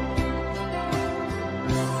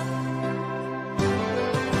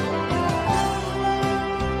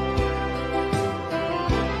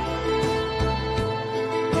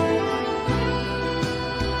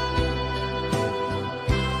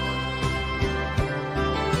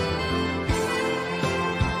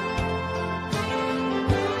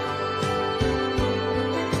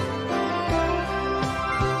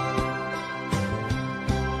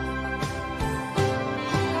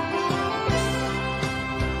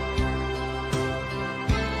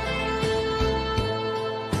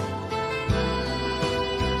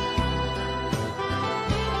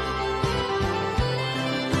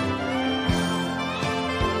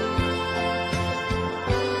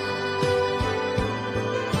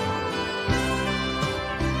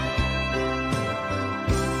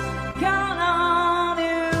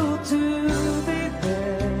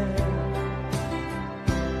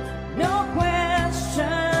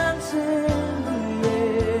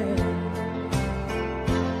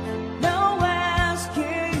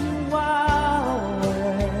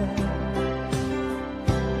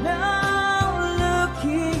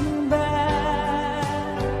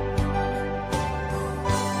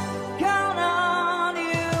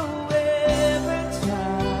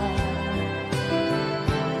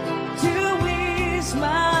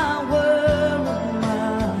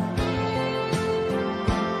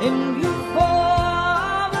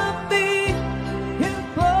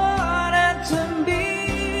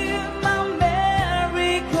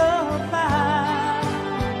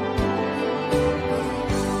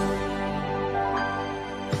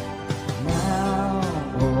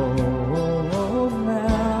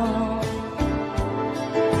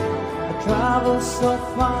 so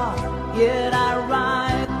far, yet I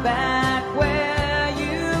ride back where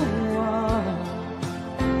you are.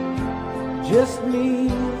 Just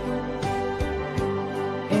me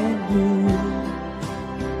and you.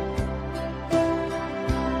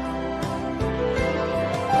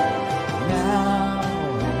 Now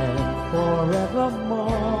and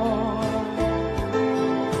forevermore,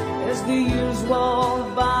 as the years roll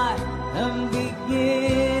by, I'm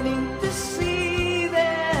beginning to see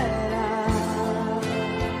that I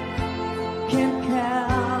can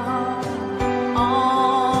count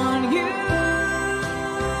on you.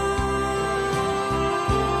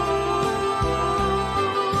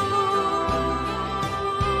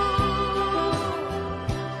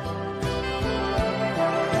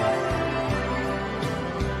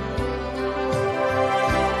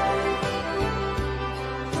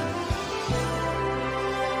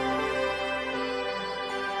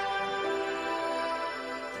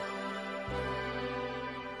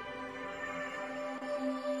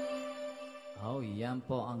 Oh, yan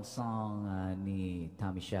po ang song ni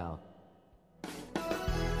Tommy Shaw.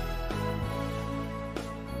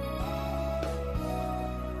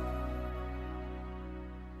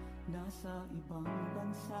 Nasa ibang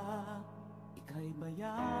bansa, ika'y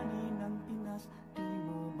bayani ng Pinas. Di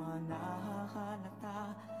mo ba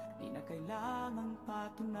nahahalata? Di na kailangang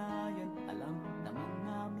patunayan. Alam naman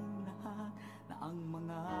naming lahat na ang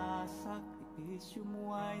mga sakripisyo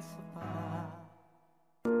mo ay sapat.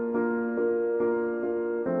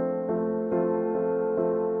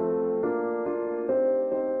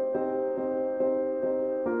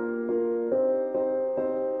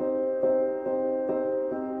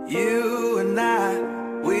 You and I,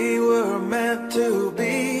 we were meant to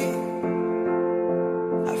be.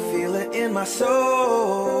 I feel it in my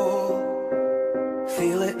soul,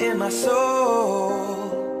 feel it in my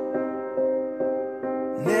soul.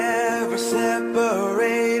 Never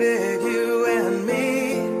separated, you and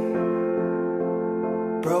me.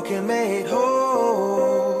 Broken made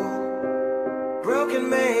whole,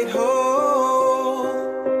 broken made whole.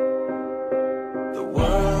 The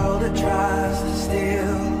world that tries to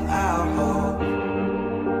steal our hope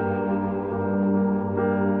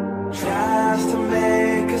tries to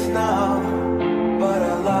make us numb, but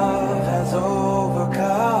our love has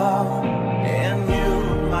overcome. And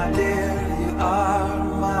you, my dear, you are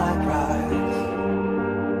my prize.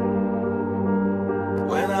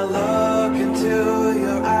 When I look into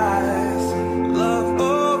your eyes, love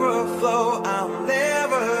overflow, I'm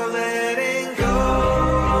never letting go.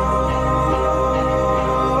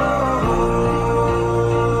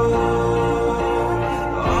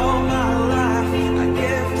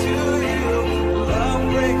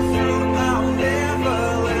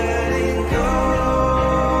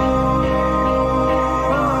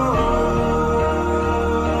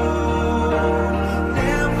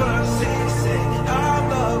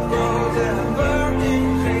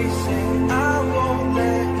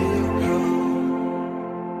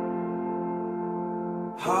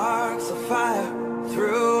 Hearts of fire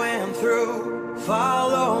through and through.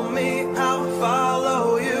 Follow me, I'll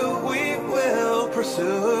follow you. We will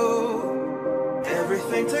pursue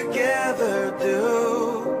everything together,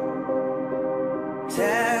 do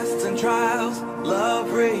tests and trials,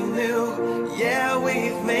 love renew. Yeah,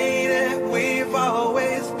 we've made it, we've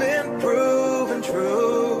always been proven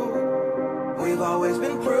true. We've always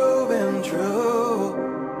been proven true.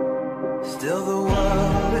 Still the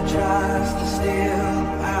world that tries to steal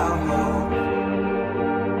our hope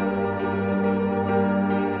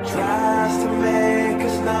tries to make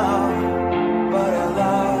us numb, but our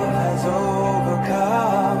love has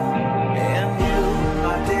overcome. And you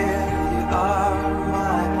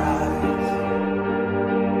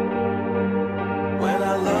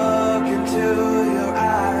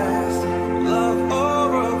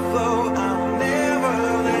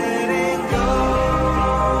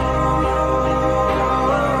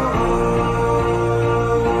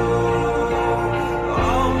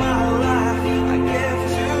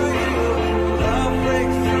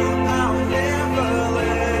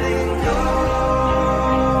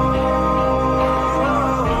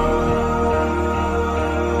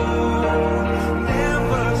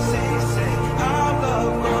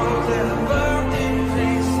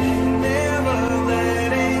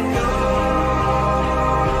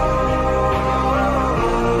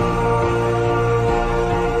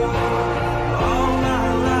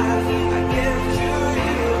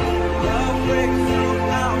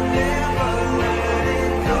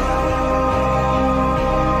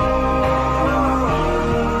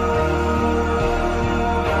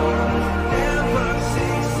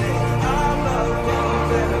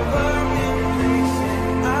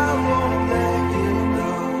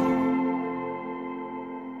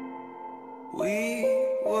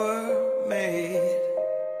were made,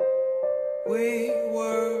 we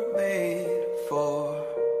were made for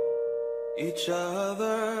each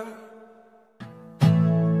other.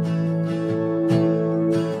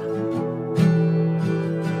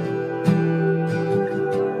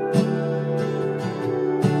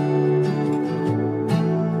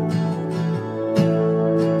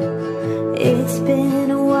 It's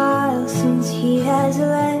been a while since he has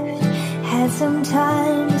left. Had some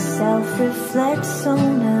time to self-reflect, so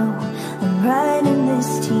now I'm writing this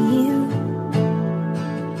to you.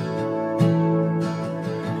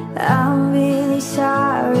 I'm really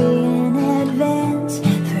sorry in advance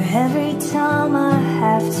for every time I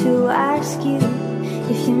have to ask you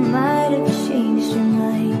if you might have changed your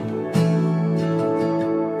mind.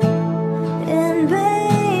 And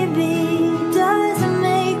baby, does it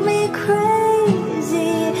make me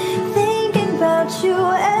crazy thinking about you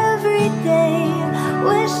every day,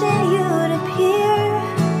 wishing you'd appear?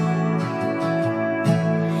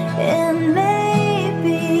 And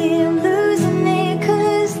maybe I'm losing it,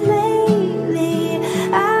 'cause lately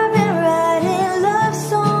I've been writing love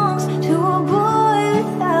songs to a boy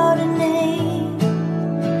without a name.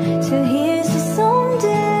 So here's to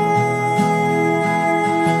someday.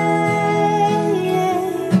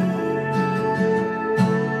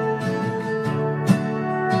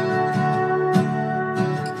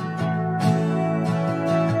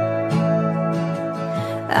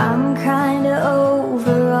 I'm kinda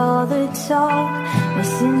over all the talk.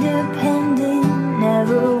 Miss Independent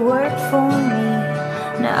never worked for me.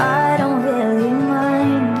 Now I don't really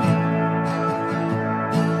mind.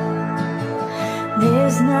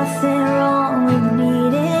 There's nothing wrong with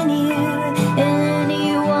needing you.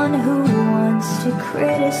 Anyone who wants to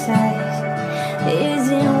criticize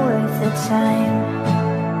isn't worth the time.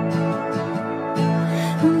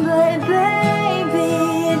 But baby,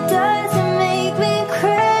 it doesn't make me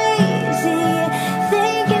crazy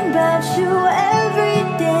thinking about you every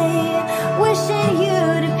day, wishing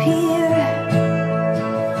you'd appear.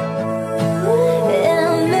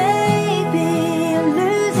 And maybe I'm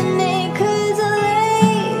losing it, 'cause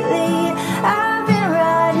lately I've been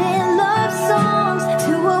writing love songs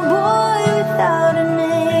to a boy without a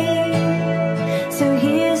name. So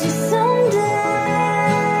here's your someday.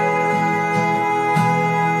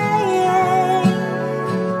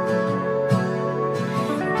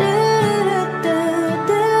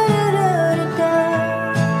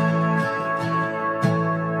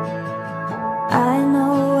 I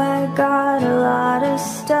know I got a lot of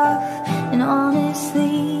stuff, and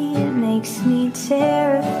honestly it makes me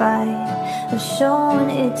terrified of showing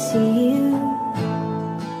it to you.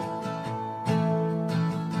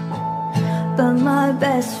 But my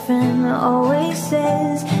best friend always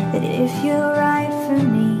says that if you're right for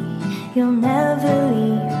me, you'll never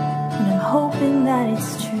leave, and I'm hoping that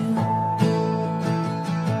it's true.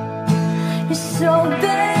 So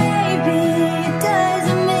bad.